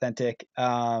radically authentic,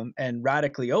 and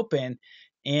radically open.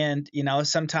 And,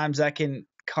 sometimes that can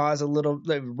cause a little,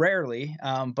 rarely,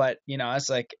 but, it's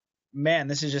like, man,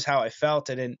 this is just how I felt.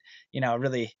 I didn't,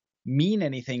 really mean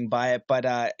anything by it,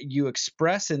 but you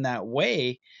express in that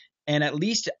way. And at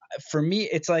least for me,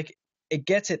 it's like, it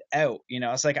gets it out.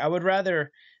 It's like, I would rather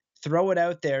throw it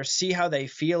out there, see how they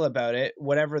feel about it,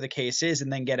 whatever the case is,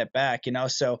 and then get it back.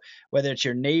 So whether it's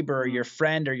your neighbor or your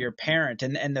friend or your parent,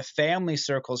 and the family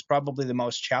circle is probably the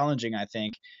most challenging, I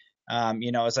think.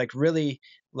 It's like, really,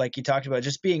 like you talked about,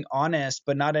 just being honest,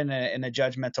 but not in a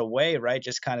judgmental way, right?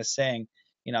 Just kind of saying,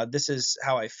 this is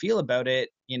how I feel about it,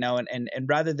 and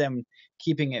rather than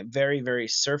keeping it very, very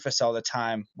surface all the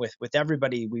time with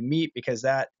everybody we meet, because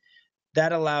that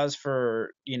allows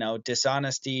for,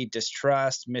 dishonesty,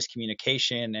 distrust,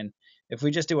 miscommunication. And if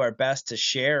we just do our best to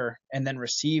share and then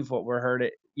receive what we're heard,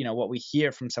 what we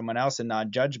hear from someone else and not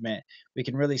judgment, we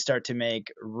can really start to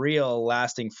make real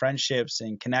lasting friendships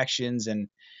and connections, and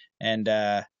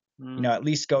at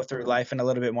least go through life in a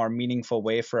little bit more meaningful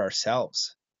way for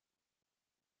ourselves.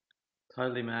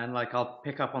 Totally, man. Like, I'll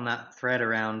pick up on that thread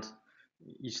around,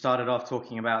 you started off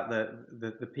talking about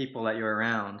the people that you're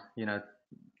around,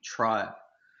 tribe.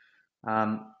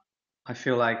 I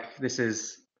feel like this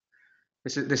is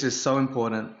so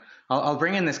important. I'll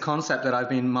bring in this concept that I've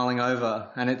been mulling over,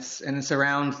 and it's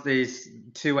around these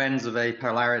two ends of a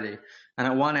polarity. And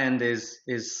at one end is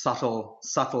subtle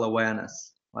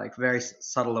awareness, like very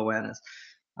subtle awareness,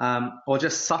 or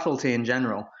just subtlety in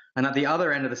general. And at the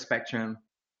other end of the spectrum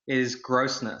is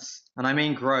grossness. And I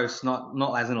mean gross,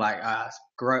 not as in like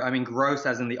gross. I mean gross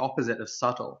as in the opposite of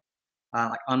subtle,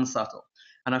 like unsubtle.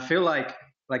 And I feel like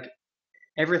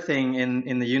everything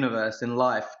in the universe, in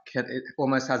life, it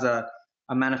almost has a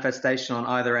manifestation on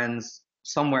either ends,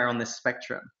 somewhere on this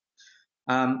spectrum.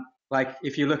 Like,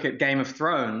 if you look at Game of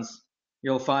Thrones,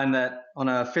 you'll find that on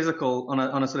a physical,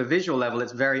 on a sort of visual level,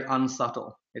 it's very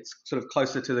unsubtle. It's sort of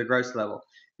closer to the gross level.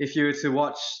 If you were to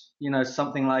watch,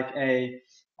 something like a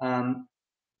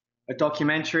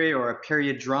documentary or a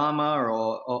period drama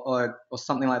or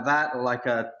something like that, or like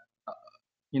a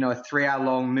 3-hour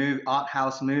long art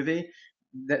house movie,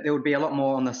 that there would be a lot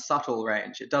more on the subtle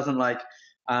range. It doesn't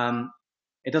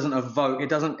it doesn't evoke, it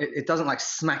doesn't like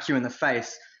smack you in the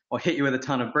face or hit you with a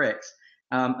ton of bricks.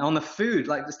 On the food,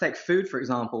 like, let's take food for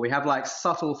example. We have like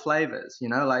subtle flavors,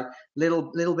 like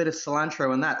little bit of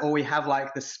cilantro in that, or we have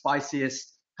like the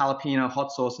spiciest jalapeno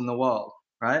hot sauce in the world,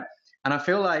 right? And I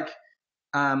feel like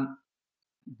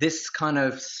this kind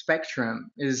of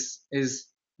spectrum is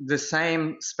the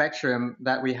same spectrum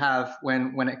that we have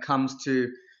when it comes to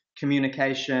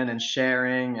communication and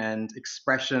sharing and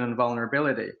expression and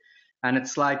vulnerability. And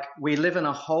it's like we live in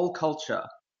a whole culture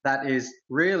that is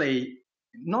really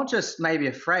not just maybe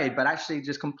afraid, but actually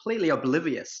just completely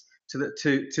oblivious to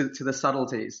the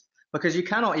subtleties, because you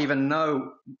cannot even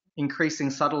know increasing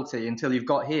subtlety until you've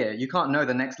got here. You can't know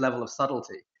the next level of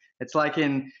subtlety. It's like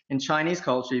in Chinese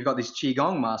culture, you've got these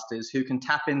Qigong masters who can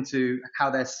tap into how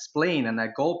their spleen and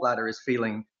their gallbladder is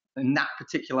feeling in that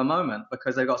particular moment,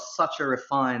 because they've got such a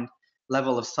refined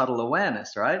level of subtle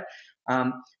awareness, right?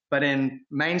 But in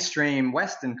mainstream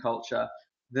Western culture,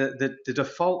 the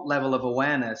default level of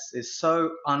awareness is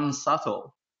so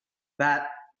unsubtle that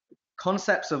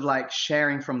concepts of like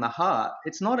sharing from the heart,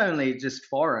 it's not only just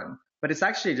foreign, but it's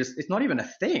actually just, it's not even a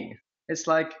thing. It's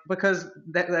like, because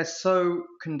they're so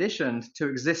conditioned to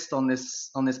exist on this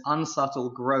unsubtle,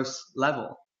 gross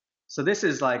level. So this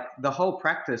is like the whole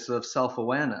practice of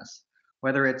self-awareness,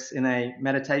 whether it's in a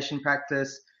meditation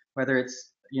practice, whether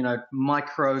it's, you know,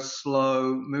 micro,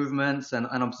 slow movements and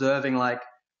observing like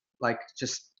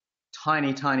just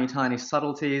tiny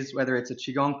subtleties, whether it's a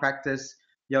Qigong practice,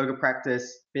 yoga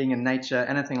practice, being in nature,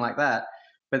 anything like that.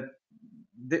 But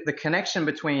the connection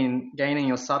between gaining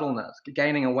your subtleness,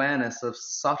 gaining awareness of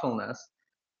subtleness,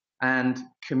 and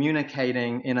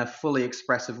communicating in a fully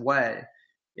expressive way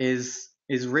is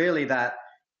really that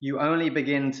you only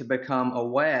begin to become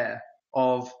aware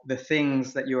of the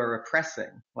things that you are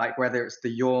repressing, like whether it's the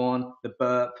yawn, the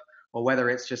burp, or whether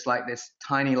it's just like this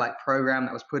tiny like program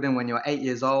that was put in when you were 8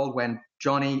 years old, when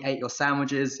Johnny ate your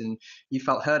sandwiches and you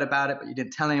felt hurt about it, but you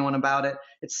didn't tell anyone about it.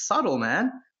 It's subtle,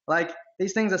 man. Like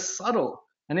these things are subtle.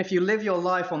 And if you live your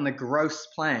life on the gross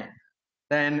plane,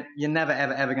 then you're never,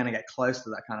 ever going to get close to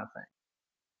that kind of thing.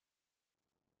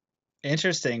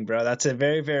 Interesting, bro. That's a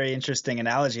very, very interesting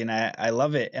analogy, and I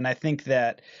love it. And I think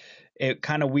that it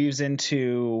kind of weaves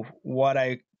into what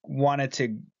I wanted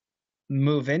to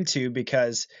move into,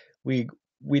 because we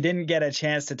didn't get a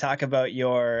chance to talk about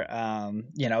your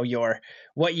your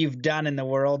what you've done in the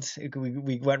world.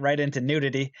 We went right into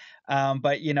nudity,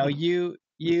 but you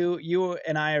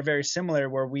and I are very similar,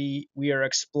 where we are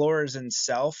explorers in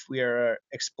self. We are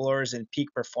explorers in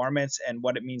peak performance and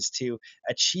what it means to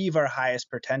achieve our highest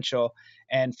potential.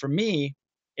 And for me,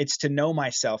 it's to know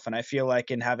myself. And I feel like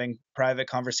in having private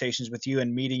conversations with you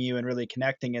and meeting you and really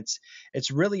connecting, it's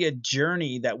really a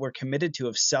journey that we're committed to,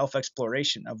 of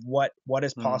self-exploration, of what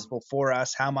is possible for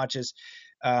us, how much is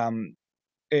are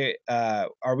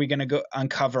we going to go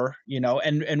uncover,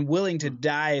 and willing to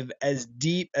dive as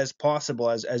deep as possible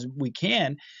as we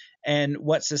can. And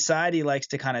what society likes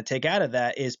to kind of take out of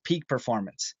that is peak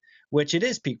performance, which it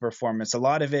is peak performance. A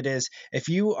lot of it is, if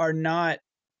you are not,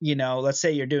 let's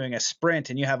say you're doing a sprint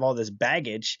and you have all this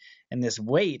baggage and this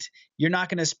weight, you're not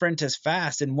going to sprint as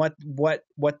fast. And what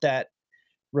that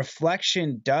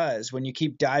reflection does, when you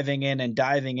keep diving in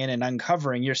and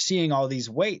uncovering, you're seeing all these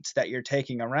weights that you're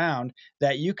taking around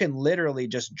that you can literally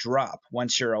just drop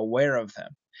once you're aware of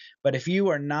them. But if you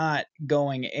are not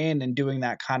going in and doing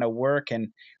that kind of work and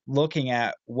looking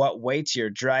at what weights you're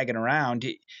dragging around,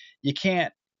 you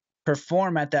can't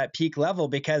perform at that peak level,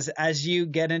 because as you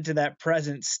get into that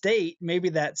present state, maybe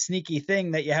that sneaky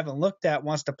thing that you haven't looked at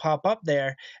wants to pop up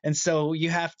there. And so you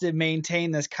have to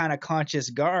maintain this kind of conscious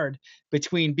guard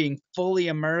between being fully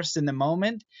immersed in the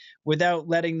moment without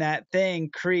letting that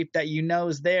thing creep that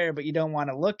is there, but you don't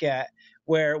want to look at.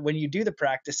 Where when you do the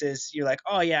practices, you're like,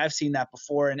 oh yeah, I've seen that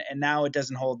before. And now it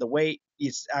doesn't hold the weight.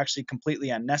 It's actually completely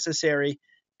unnecessary.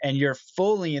 And you're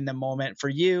fully in the moment. For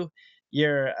you,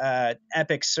 you're an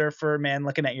epic surfer, man.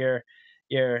 Looking at your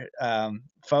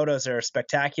photos are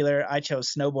spectacular. I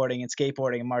chose snowboarding and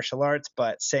skateboarding and martial arts,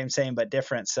 but same but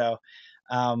different. So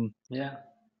yeah,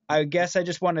 I guess I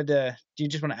just wanted to, do you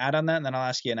just want to add on that, and then I'll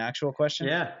ask you an actual question?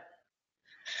 Yeah,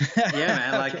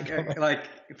 man.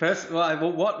 Like first,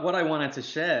 well, what I wanted to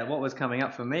share, what was coming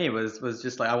up for me was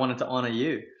just like, I wanted to honor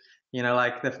you.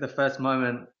 Like the first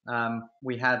moment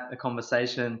we had a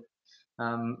conversation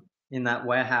in that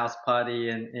warehouse party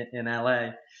in LA,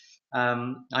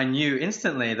 I knew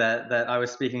instantly that I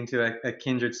was speaking to a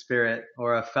kindred spirit,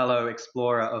 or a fellow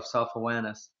explorer of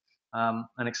self-awareness,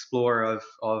 an explorer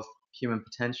of human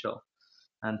potential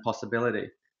and possibility.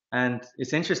 And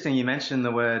it's interesting you mentioned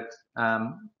the word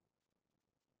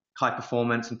high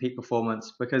performance and peak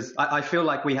performance, because I feel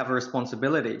like we have a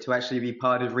responsibility to actually be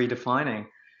part of redefining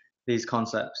these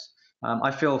concepts.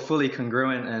 I feel fully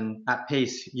congruent and at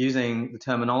peace using the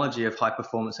terminology of high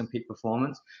performance and peak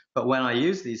performance. But when I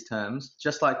use these terms,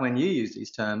 just like when you use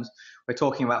these terms, we're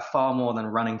talking about far more than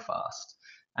running fast,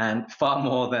 and far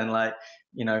more than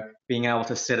being able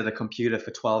to sit at a computer for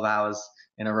 12 hours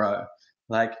in a row.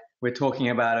 Like we're talking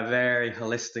about a very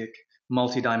holistic,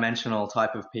 multi-dimensional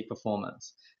type of peak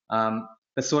performance.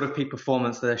 The sort of peak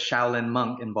performance that a Shaolin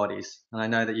monk embodies. And I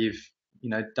know that you've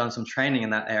done some training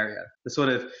in that area. The sort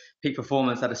of peak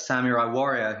performance that a samurai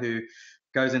warrior who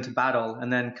goes into battle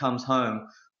and then comes home,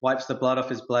 wipes the blood off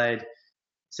his blade,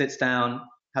 sits down,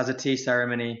 has a tea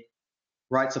ceremony,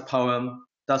 writes a poem,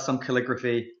 does some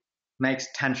calligraphy, makes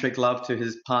tantric love to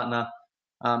his partner,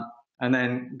 and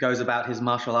then goes about his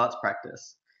martial arts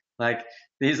practice. Like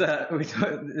this is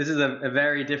a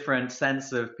very different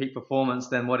sense of peak performance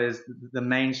than what is the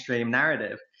mainstream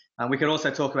narrative. And we could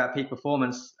also talk about peak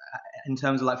performance in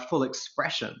terms of like full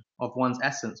expression of one's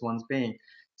essence, one's being.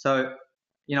 So,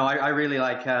 I really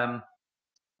like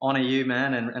honor you,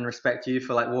 man, and respect you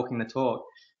for like walking the talk.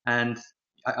 And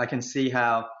I can see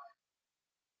how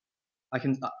I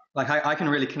can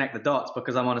really connect the dots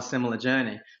because I'm on a similar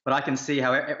journey. But I can see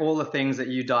how all the things that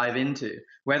you dive into,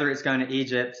 whether it's going to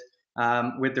Egypt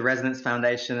with the Resonance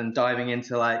Foundation and diving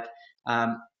into like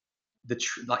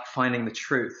finding the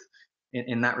truth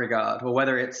in that regard, or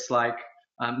whether it's like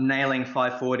nailing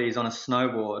 540s on a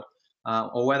snowboard,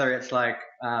 or whether it's like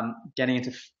getting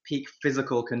into peak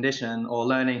physical condition or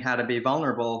learning how to be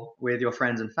vulnerable with your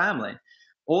friends and family.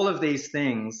 All of these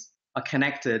things are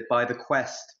connected by the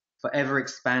quest for ever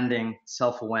expanding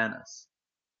self-awareness.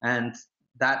 And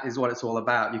that is what it's all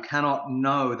about. You cannot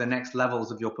know the next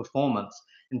levels of your performance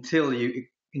until you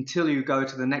go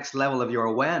to the next level of your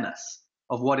awareness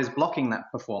of what is blocking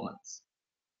that performance.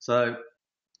 So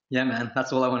yeah, man,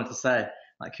 that's all I wanted to say.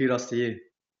 Like, kudos to you.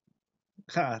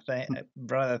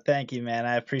 Brother, thank you, man.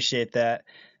 I appreciate that.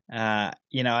 I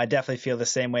definitely feel the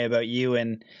same way about you,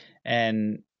 and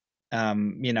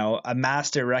a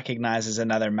master recognizes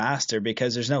another master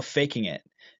because there's no faking it.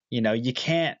 You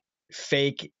can't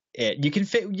fake it.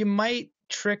 You might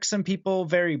trick some people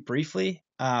very briefly,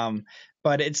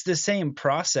 but it's the same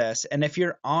process. And if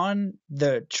you're on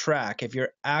the track, if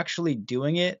you're actually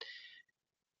doing it,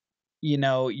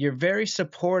 you're very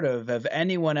supportive of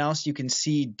anyone else you can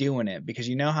see doing it because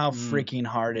you know how freaking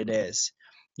hard it is.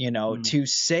 To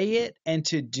say it and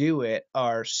to do it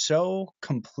are so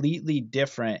completely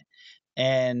different.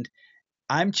 And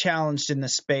I'm challenged in the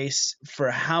space for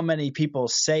how many people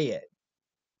say it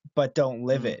but don't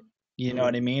live it. You know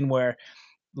what I mean? Where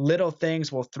little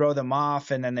things will throw them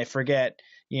off and then they forget,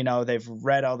 they've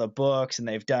read all the books and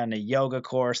they've done a yoga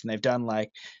course and they've done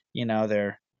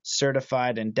they're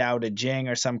certified in Tao Te Ching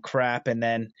or some crap, and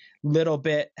then little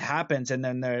bit happens and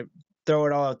then they throw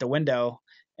it all out the window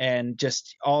and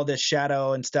just all this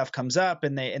shadow and stuff comes up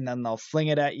and then they'll fling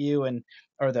it at you,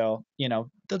 or they'll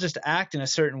just act in a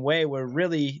certain way where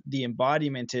really the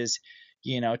embodiment is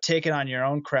taking on your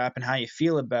own crap and how you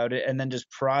feel about it and then just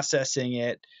processing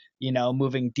it,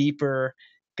 moving deeper,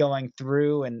 going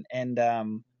through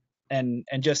and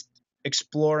just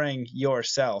exploring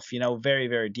yourself, very,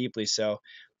 very deeply. So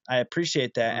I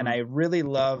appreciate that. And I really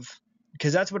love,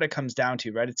 because that's what it comes down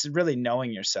to, right? It's really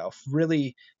knowing yourself.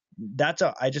 Really,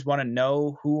 I just want to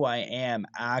know who I am,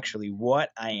 actually, what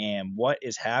I am, what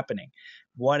is happening,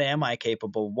 what am I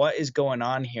capable, what is going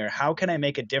on here, how can I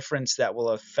make a difference that will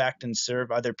affect and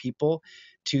serve other people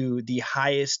to the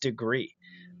highest degree,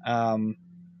 and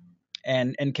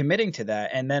committing to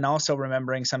that, and then also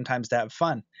remembering sometimes to have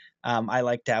fun. I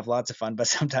like to have lots of fun, but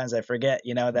sometimes I forget,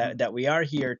 that we are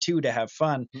here too to have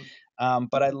fun.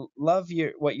 But I love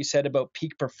what you said about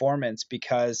peak performance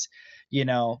because,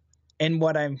 in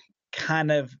what I'm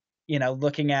kind of,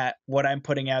 looking at what I'm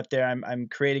putting out there, I'm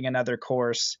creating another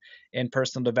course in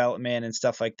personal development and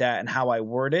stuff like that, and how I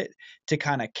word it to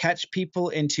kind of catch people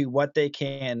into what they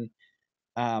can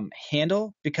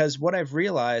handle. Because what I've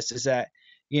realized is that,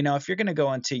 if you're going to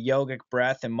go into yogic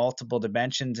breath and multiple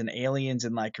dimensions and aliens,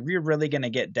 and like, if you're really going to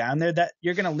get down there, that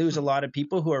you're going to lose a lot of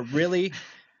people who are really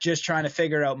just trying to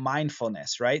figure out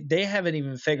mindfulness, right? They haven't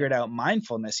even figured out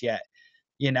mindfulness yet,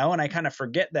 and I kind of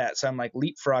forget that. So I'm like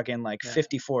leapfrogging like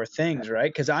 54 things,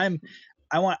 right? Cause I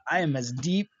am as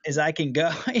deep as I can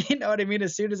go. You know what I mean?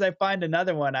 As soon as I find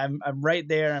another one, I'm right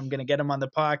there. I'm going to get them on the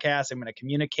podcast. I'm going to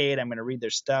communicate. I'm going to read their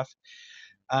stuff.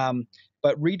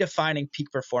 But redefining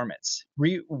peak performance,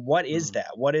 what is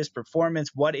that? What is performance?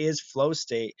 What is flow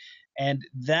state? And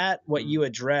that, what you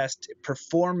addressed,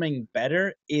 performing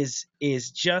better is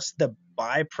just the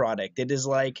byproduct. It is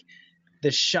like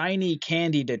the shiny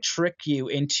candy to trick you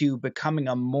into becoming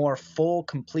a more full,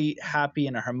 complete, happy,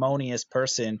 and a harmonious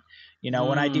person.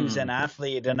 When I do Zen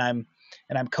Athlete and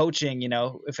and I'm coaching,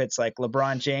 if it's like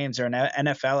LeBron James or an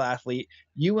NFL athlete,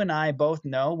 you and I both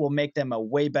know will make them a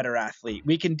way better athlete.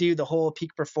 We can do the whole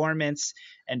peak performance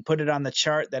and put it on the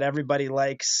chart that everybody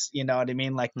likes, you know what I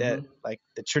mean? Like the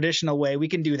traditional way, we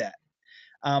can do that.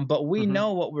 But we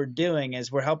know what we're doing is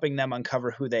we're helping them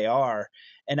uncover who they are.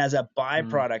 And as a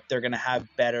byproduct, they're going to have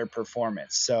better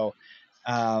performance. So,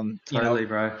 totally,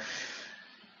 bro.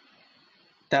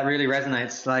 That really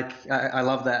resonates. Like, I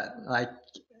love that. Like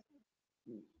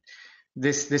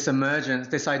this emergence,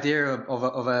 this idea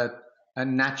of a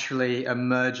naturally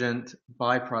emergent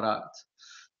byproduct.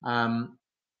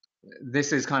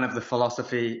 This is kind of the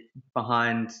philosophy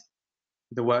behind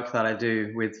the work that I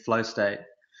do with flow state.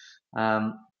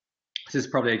 This is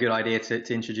probably a good idea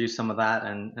to introduce some of that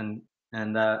and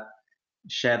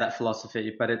share that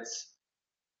philosophy. But it's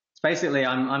basically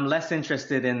I'm less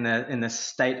interested in the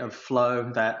state of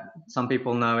flow that some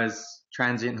people know as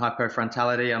transient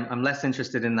hypofrontality. I'm less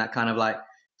interested in that kind of like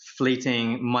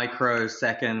fleeting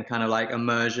microsecond kind of like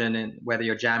immersion in whether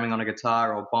you're jamming on a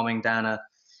guitar or bombing down a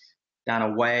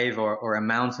wave or a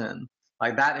mountain.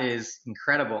 Like that is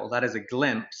incredible. That is a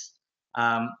glimpse.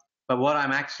 But what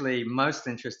I'm actually most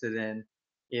interested in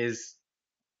is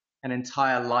an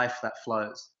entire life that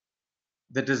flows.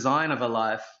 The design of a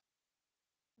life,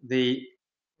 a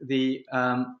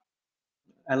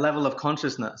level of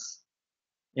consciousness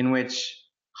in which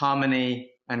harmony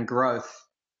and growth,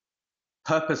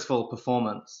 purposeful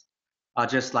performance are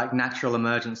just like natural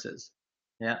emergences.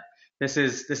 Yeah. This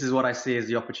is what I see as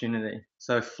the opportunity.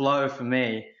 So flow for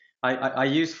me, I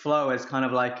use flow as kind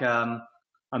of like a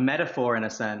metaphor in a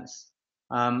sense,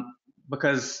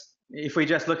 because if we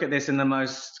just look at this in the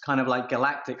most kind of like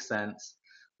galactic sense,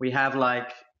 we have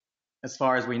like, as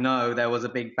far as we know, there was a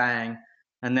big bang,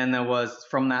 and then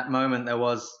from that moment there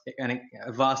was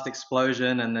a vast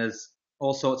explosion, and there's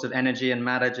all sorts of energy and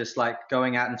matter just like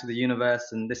going out into the universe,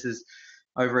 and this is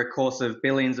over a course of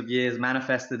billions of years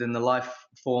manifested in the life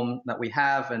form that we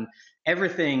have, and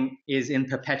everything is in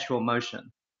perpetual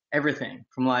motion. Everything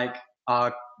from like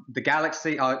our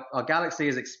galaxy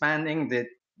is expanding, the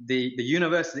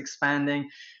universe is expanding,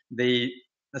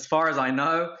 as far as I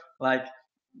know, like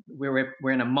we're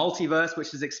in a multiverse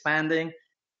which is expanding.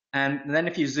 And then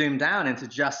if you zoom down into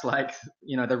just like,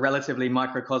 the relatively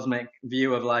microcosmic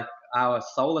view of like our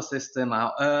solar system,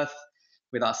 our Earth,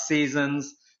 with our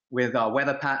seasons, with our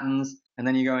weather patterns, and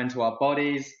then you go into our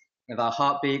bodies with our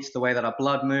heartbeats, the way that our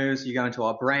blood moves, you go into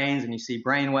our brains and you see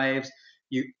brain waves.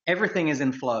 Everything is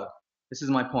in flow. This is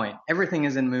my point. Everything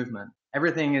is in movement.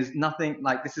 Everything is nothing,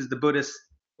 like this is the Buddhist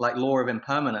like law of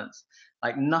impermanence.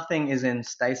 Like nothing is in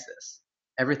stasis.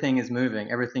 Everything is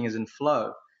moving. Everything is in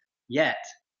flow. Yet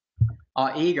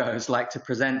our egos like to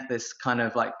present this kind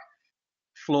of like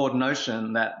flawed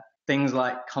notion that things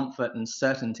like comfort and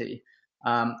certainty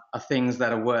are things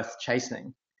that are worth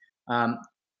chasing.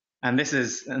 And this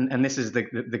is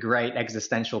the great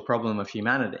existential problem of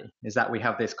humanity, is that we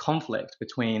have this conflict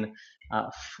between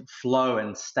flow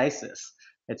and stasis.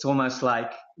 It's almost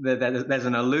like there's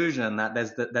an illusion that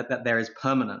that there is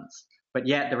permanence, but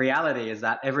yet the reality is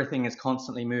that everything is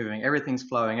constantly moving, everything's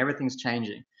flowing, everything's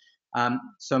changing.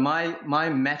 So my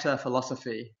meta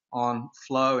philosophy on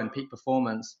flow and peak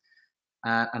performance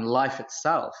and life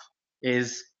itself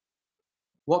is,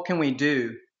 what can we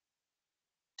do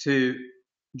to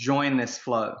join this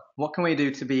flow? What can we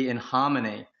do to be in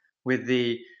harmony with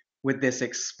this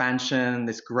expansion,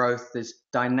 this growth, this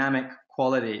dynamic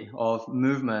quality of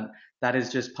movement that is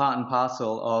just part and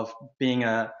parcel of being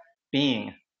a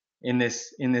being in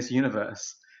this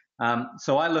universe?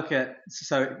 So I look at,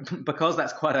 because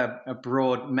that's quite a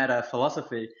broad meta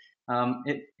philosophy,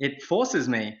 it forces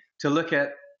me to look at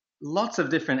lots of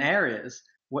different areas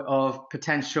of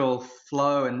potential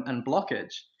flow and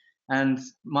blockage. And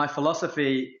my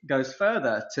philosophy goes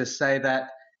further to say that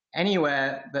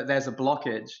anywhere that there's a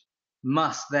blockage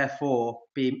must therefore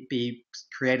be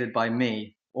created by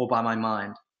me or by my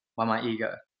mind, by my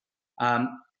ego.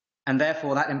 And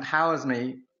therefore that empowers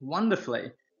me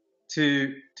wonderfully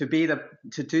to do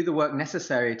the work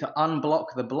necessary to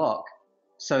unblock the block,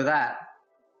 so that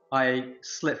I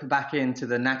slip back into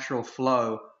the natural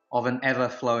flow of an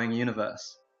ever-flowing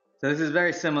universe. So this is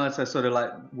very similar to sort of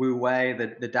like Wu Wei,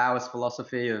 the Taoist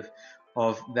philosophy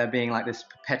of there being like this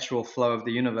perpetual flow of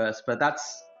the universe. But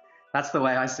that's the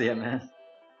way I see it, man.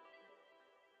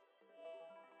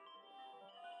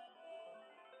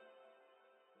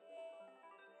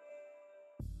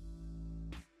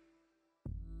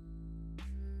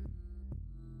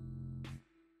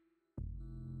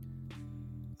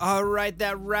 All right,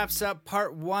 that wraps up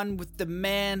part one with the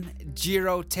man,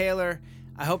 Jiro Taylor.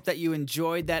 I hope that you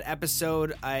enjoyed that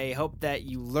episode. I hope that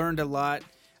you learned a lot.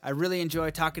 I really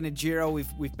enjoy talking to Jiro.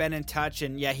 We've been in touch,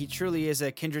 and yeah, he truly is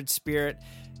a kindred spirit.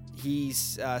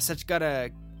 He's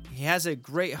he has a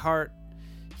great heart.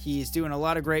 He's doing a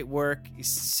lot of great work. He's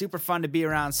super fun to be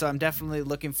around, so I'm definitely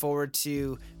looking forward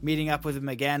to meeting up with him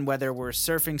again, whether we're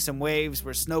surfing some waves,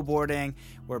 we're snowboarding,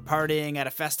 we're partying at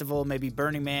a festival, maybe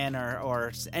Burning Man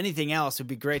or anything else. It would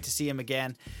be great to see him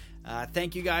again.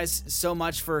 Thank you guys so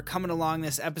much for coming along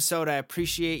this episode. I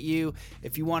appreciate you.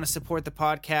 If you want to support the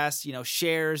podcast,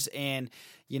 shares and,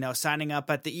 signing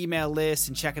up at the email list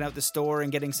and checking out the store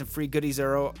and getting some free goodies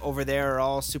over there are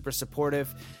all super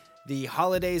supportive. The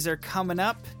holidays are coming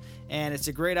up, and it's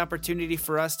a great opportunity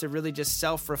for us to really just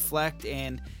self-reflect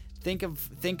and think of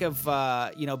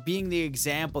being the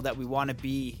example that we want to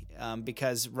be.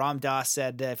 Because Ram Dass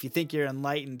said, if you think you're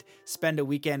enlightened, spend a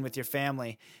weekend with your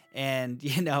family. And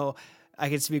I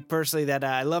can speak personally that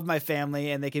I love my family,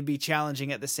 and they can be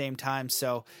challenging at the same time.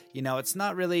 So, it's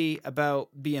not really about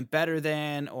being better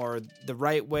than or the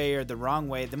right way or the wrong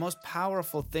way. The most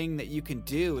powerful thing that you can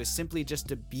do is simply just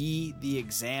to be the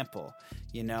example,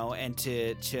 and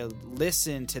to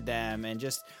listen to them and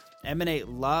just emanate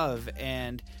love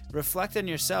and reflect on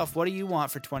yourself. What do you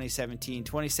want for 2017?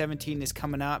 2017 is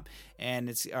coming up, and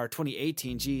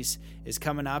 2018, is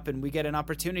coming up, and we get an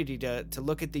opportunity to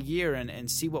look at the year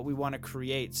and see what we want to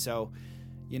create. So,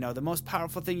 the most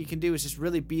powerful thing you can do is just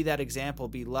really be that example,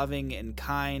 be loving and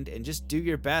kind, and just do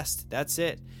your best. That's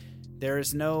it. There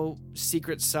is no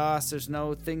secret sauce. There's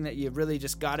no thing that you really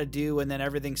just got to do and then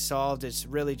everything's solved. It's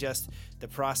really just the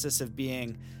process of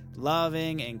being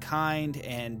loving and kind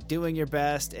and doing your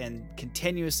best and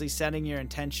continuously setting your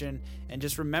intention. And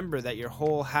just remember that you're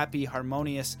whole, happy,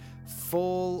 harmonious,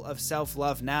 full of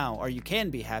self-love now. Or you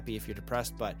can be happy if you're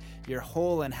depressed, but you're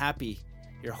whole and happy.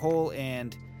 You're whole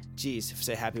and,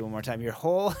 say happy one more time. You're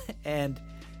whole and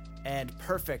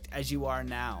perfect as you are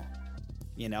now.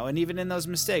 And even in those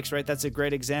mistakes, right? That's a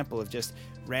great example of just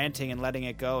ranting and letting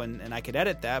it go. And I could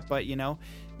edit that, but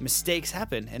mistakes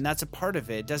happen, and that's a part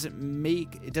of it. It doesn't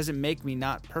make me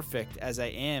not perfect as I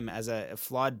am, as a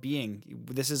flawed being.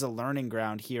 This is a learning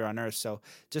ground here on earth. So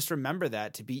just remember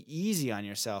that, to be easy on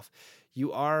yourself.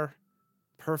 You are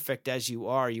perfect as you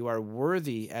are. You are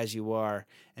worthy as you are.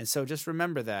 And so just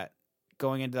remember that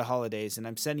going into the holidays. And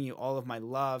I'm sending you all of my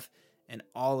love and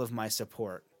all of my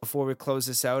support. Before we close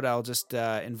this out, I'll just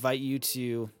invite you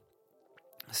to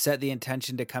set the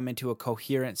intention to come into a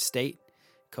coherent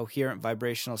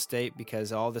vibrational state,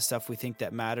 because all the stuff we think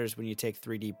that matters, when you take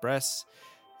 3 deep breaths,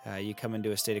 you come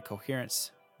into a state of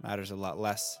coherence. Matters a lot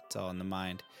less. It's all in the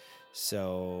mind.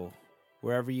 So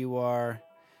wherever you are,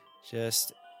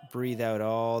 just breathe out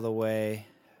all the way.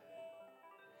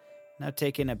 Now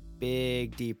taking a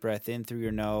big deep breath in through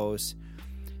your nose,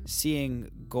 seeing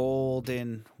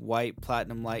golden white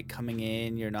platinum light coming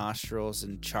in your nostrils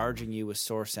and charging you with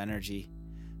source energy,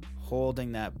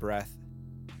 holding that breath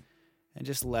and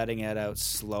just letting it out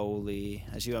slowly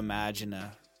as you imagine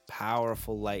a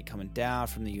powerful light coming down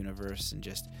from the universe and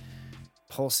just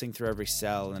pulsing through every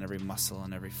cell and every muscle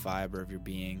and every fiber of your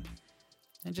being.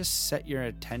 And just set your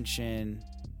attention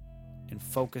and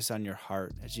focus on your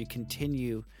heart as you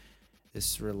continue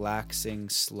this relaxing,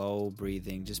 slow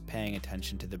breathing, just paying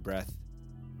attention to the breath.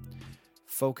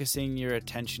 Focusing your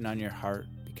attention on your heart,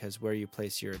 because where you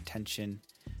place your attention,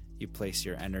 you place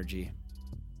your energy.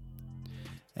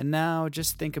 And now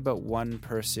just think about one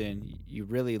person you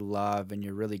really love and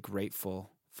you're really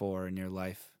grateful for in your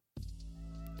life.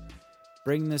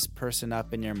 Bring this person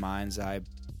up in your mind's eye,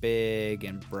 big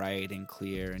and bright and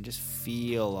clear, and just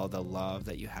feel all the love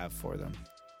that you have for them.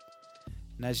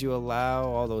 And as you allow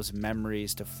all those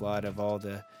memories to flood of all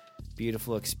the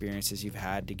beautiful experiences you've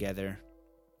had together,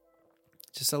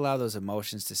 just allow those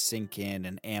emotions to sink in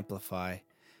and amplify,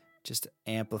 just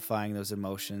amplifying those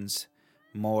emotions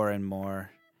more and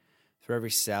more through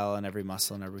every cell and every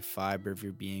muscle and every fiber of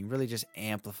your being, really just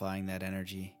amplifying that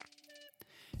energy.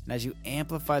 And as you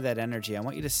amplify that energy, I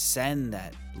want you to send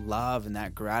that love and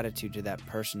that gratitude to that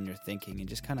person you're thinking, and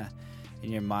just kind of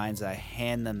in your mind's eye,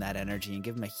 hand them that energy and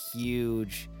give them a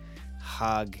huge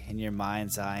hug in your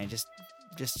mind's eye, and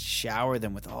just shower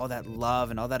them with all that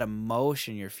love and all that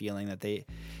emotion you're feeling that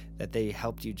they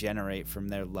helped you generate from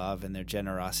their love and their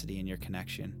generosity and your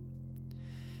connection.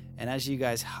 And as you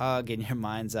guys hug in your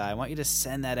mind's eye, I want you to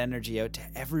send that energy out to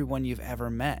everyone you've ever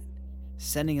met,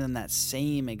 sending them that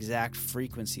same exact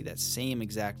frequency, that same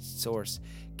exact source.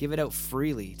 Give it out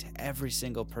freely to every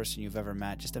single person you've ever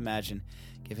met. Just imagine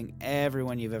giving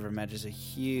everyone you've ever met just a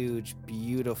huge,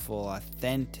 beautiful,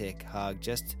 authentic hug,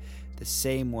 just the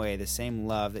same way, the same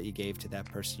love that you gave to that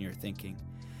person you're thinking.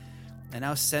 And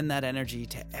now send that energy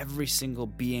to every single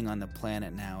being on the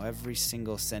planet now, every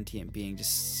single sentient being.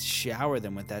 Just shower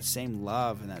them with that same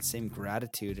love and that same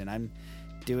gratitude. And I'm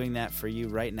doing that for you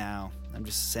right now. I'm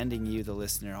just sending you, the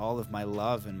listener, all of my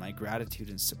love and my gratitude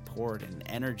and support and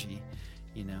energy,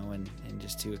 you know, and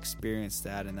just to experience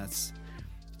that. And that's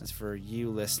for you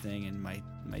listening, and my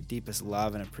deepest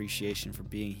love and appreciation for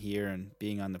being here and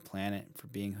being on the planet, for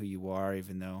being who you are.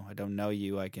 Even though I don't know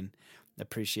you, I can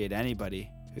appreciate anybody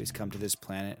who's come to this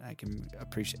planet. I can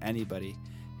appreciate anybody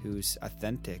who's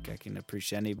authentic. I can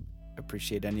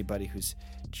appreciate anybody who's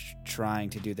trying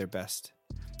to do their best,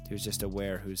 who's just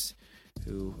aware,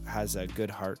 who has a good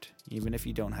heart. Even if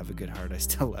you don't have a good heart, I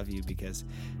still love you because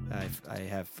I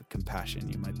have compassion.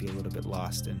 You might be a little bit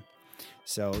lost, and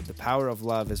so the power of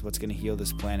love is what's going to heal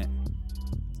this planet.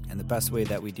 And the best way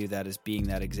that we do that is being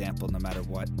that example no matter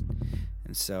what.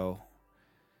 And so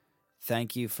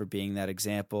thank you for being that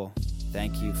example.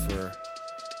 Thank you for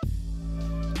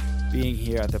being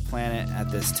here at the planet at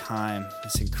this time,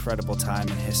 this incredible time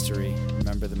in history.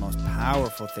 Remember, the most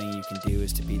powerful thing you can do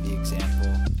is to be the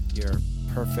example. You're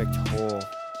perfect, whole,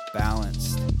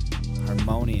 balanced,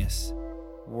 harmonious,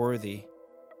 worthy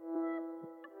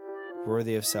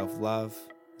of self-love,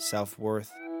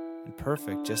 self-worth, and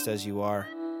perfect just as you are,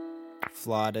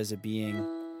 flawed as a being,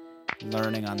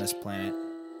 learning on this planet,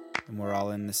 and we're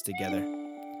all in this together.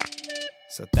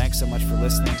 So thanks so much for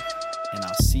listening, and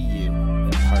I'll see you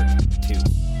in part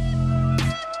 2.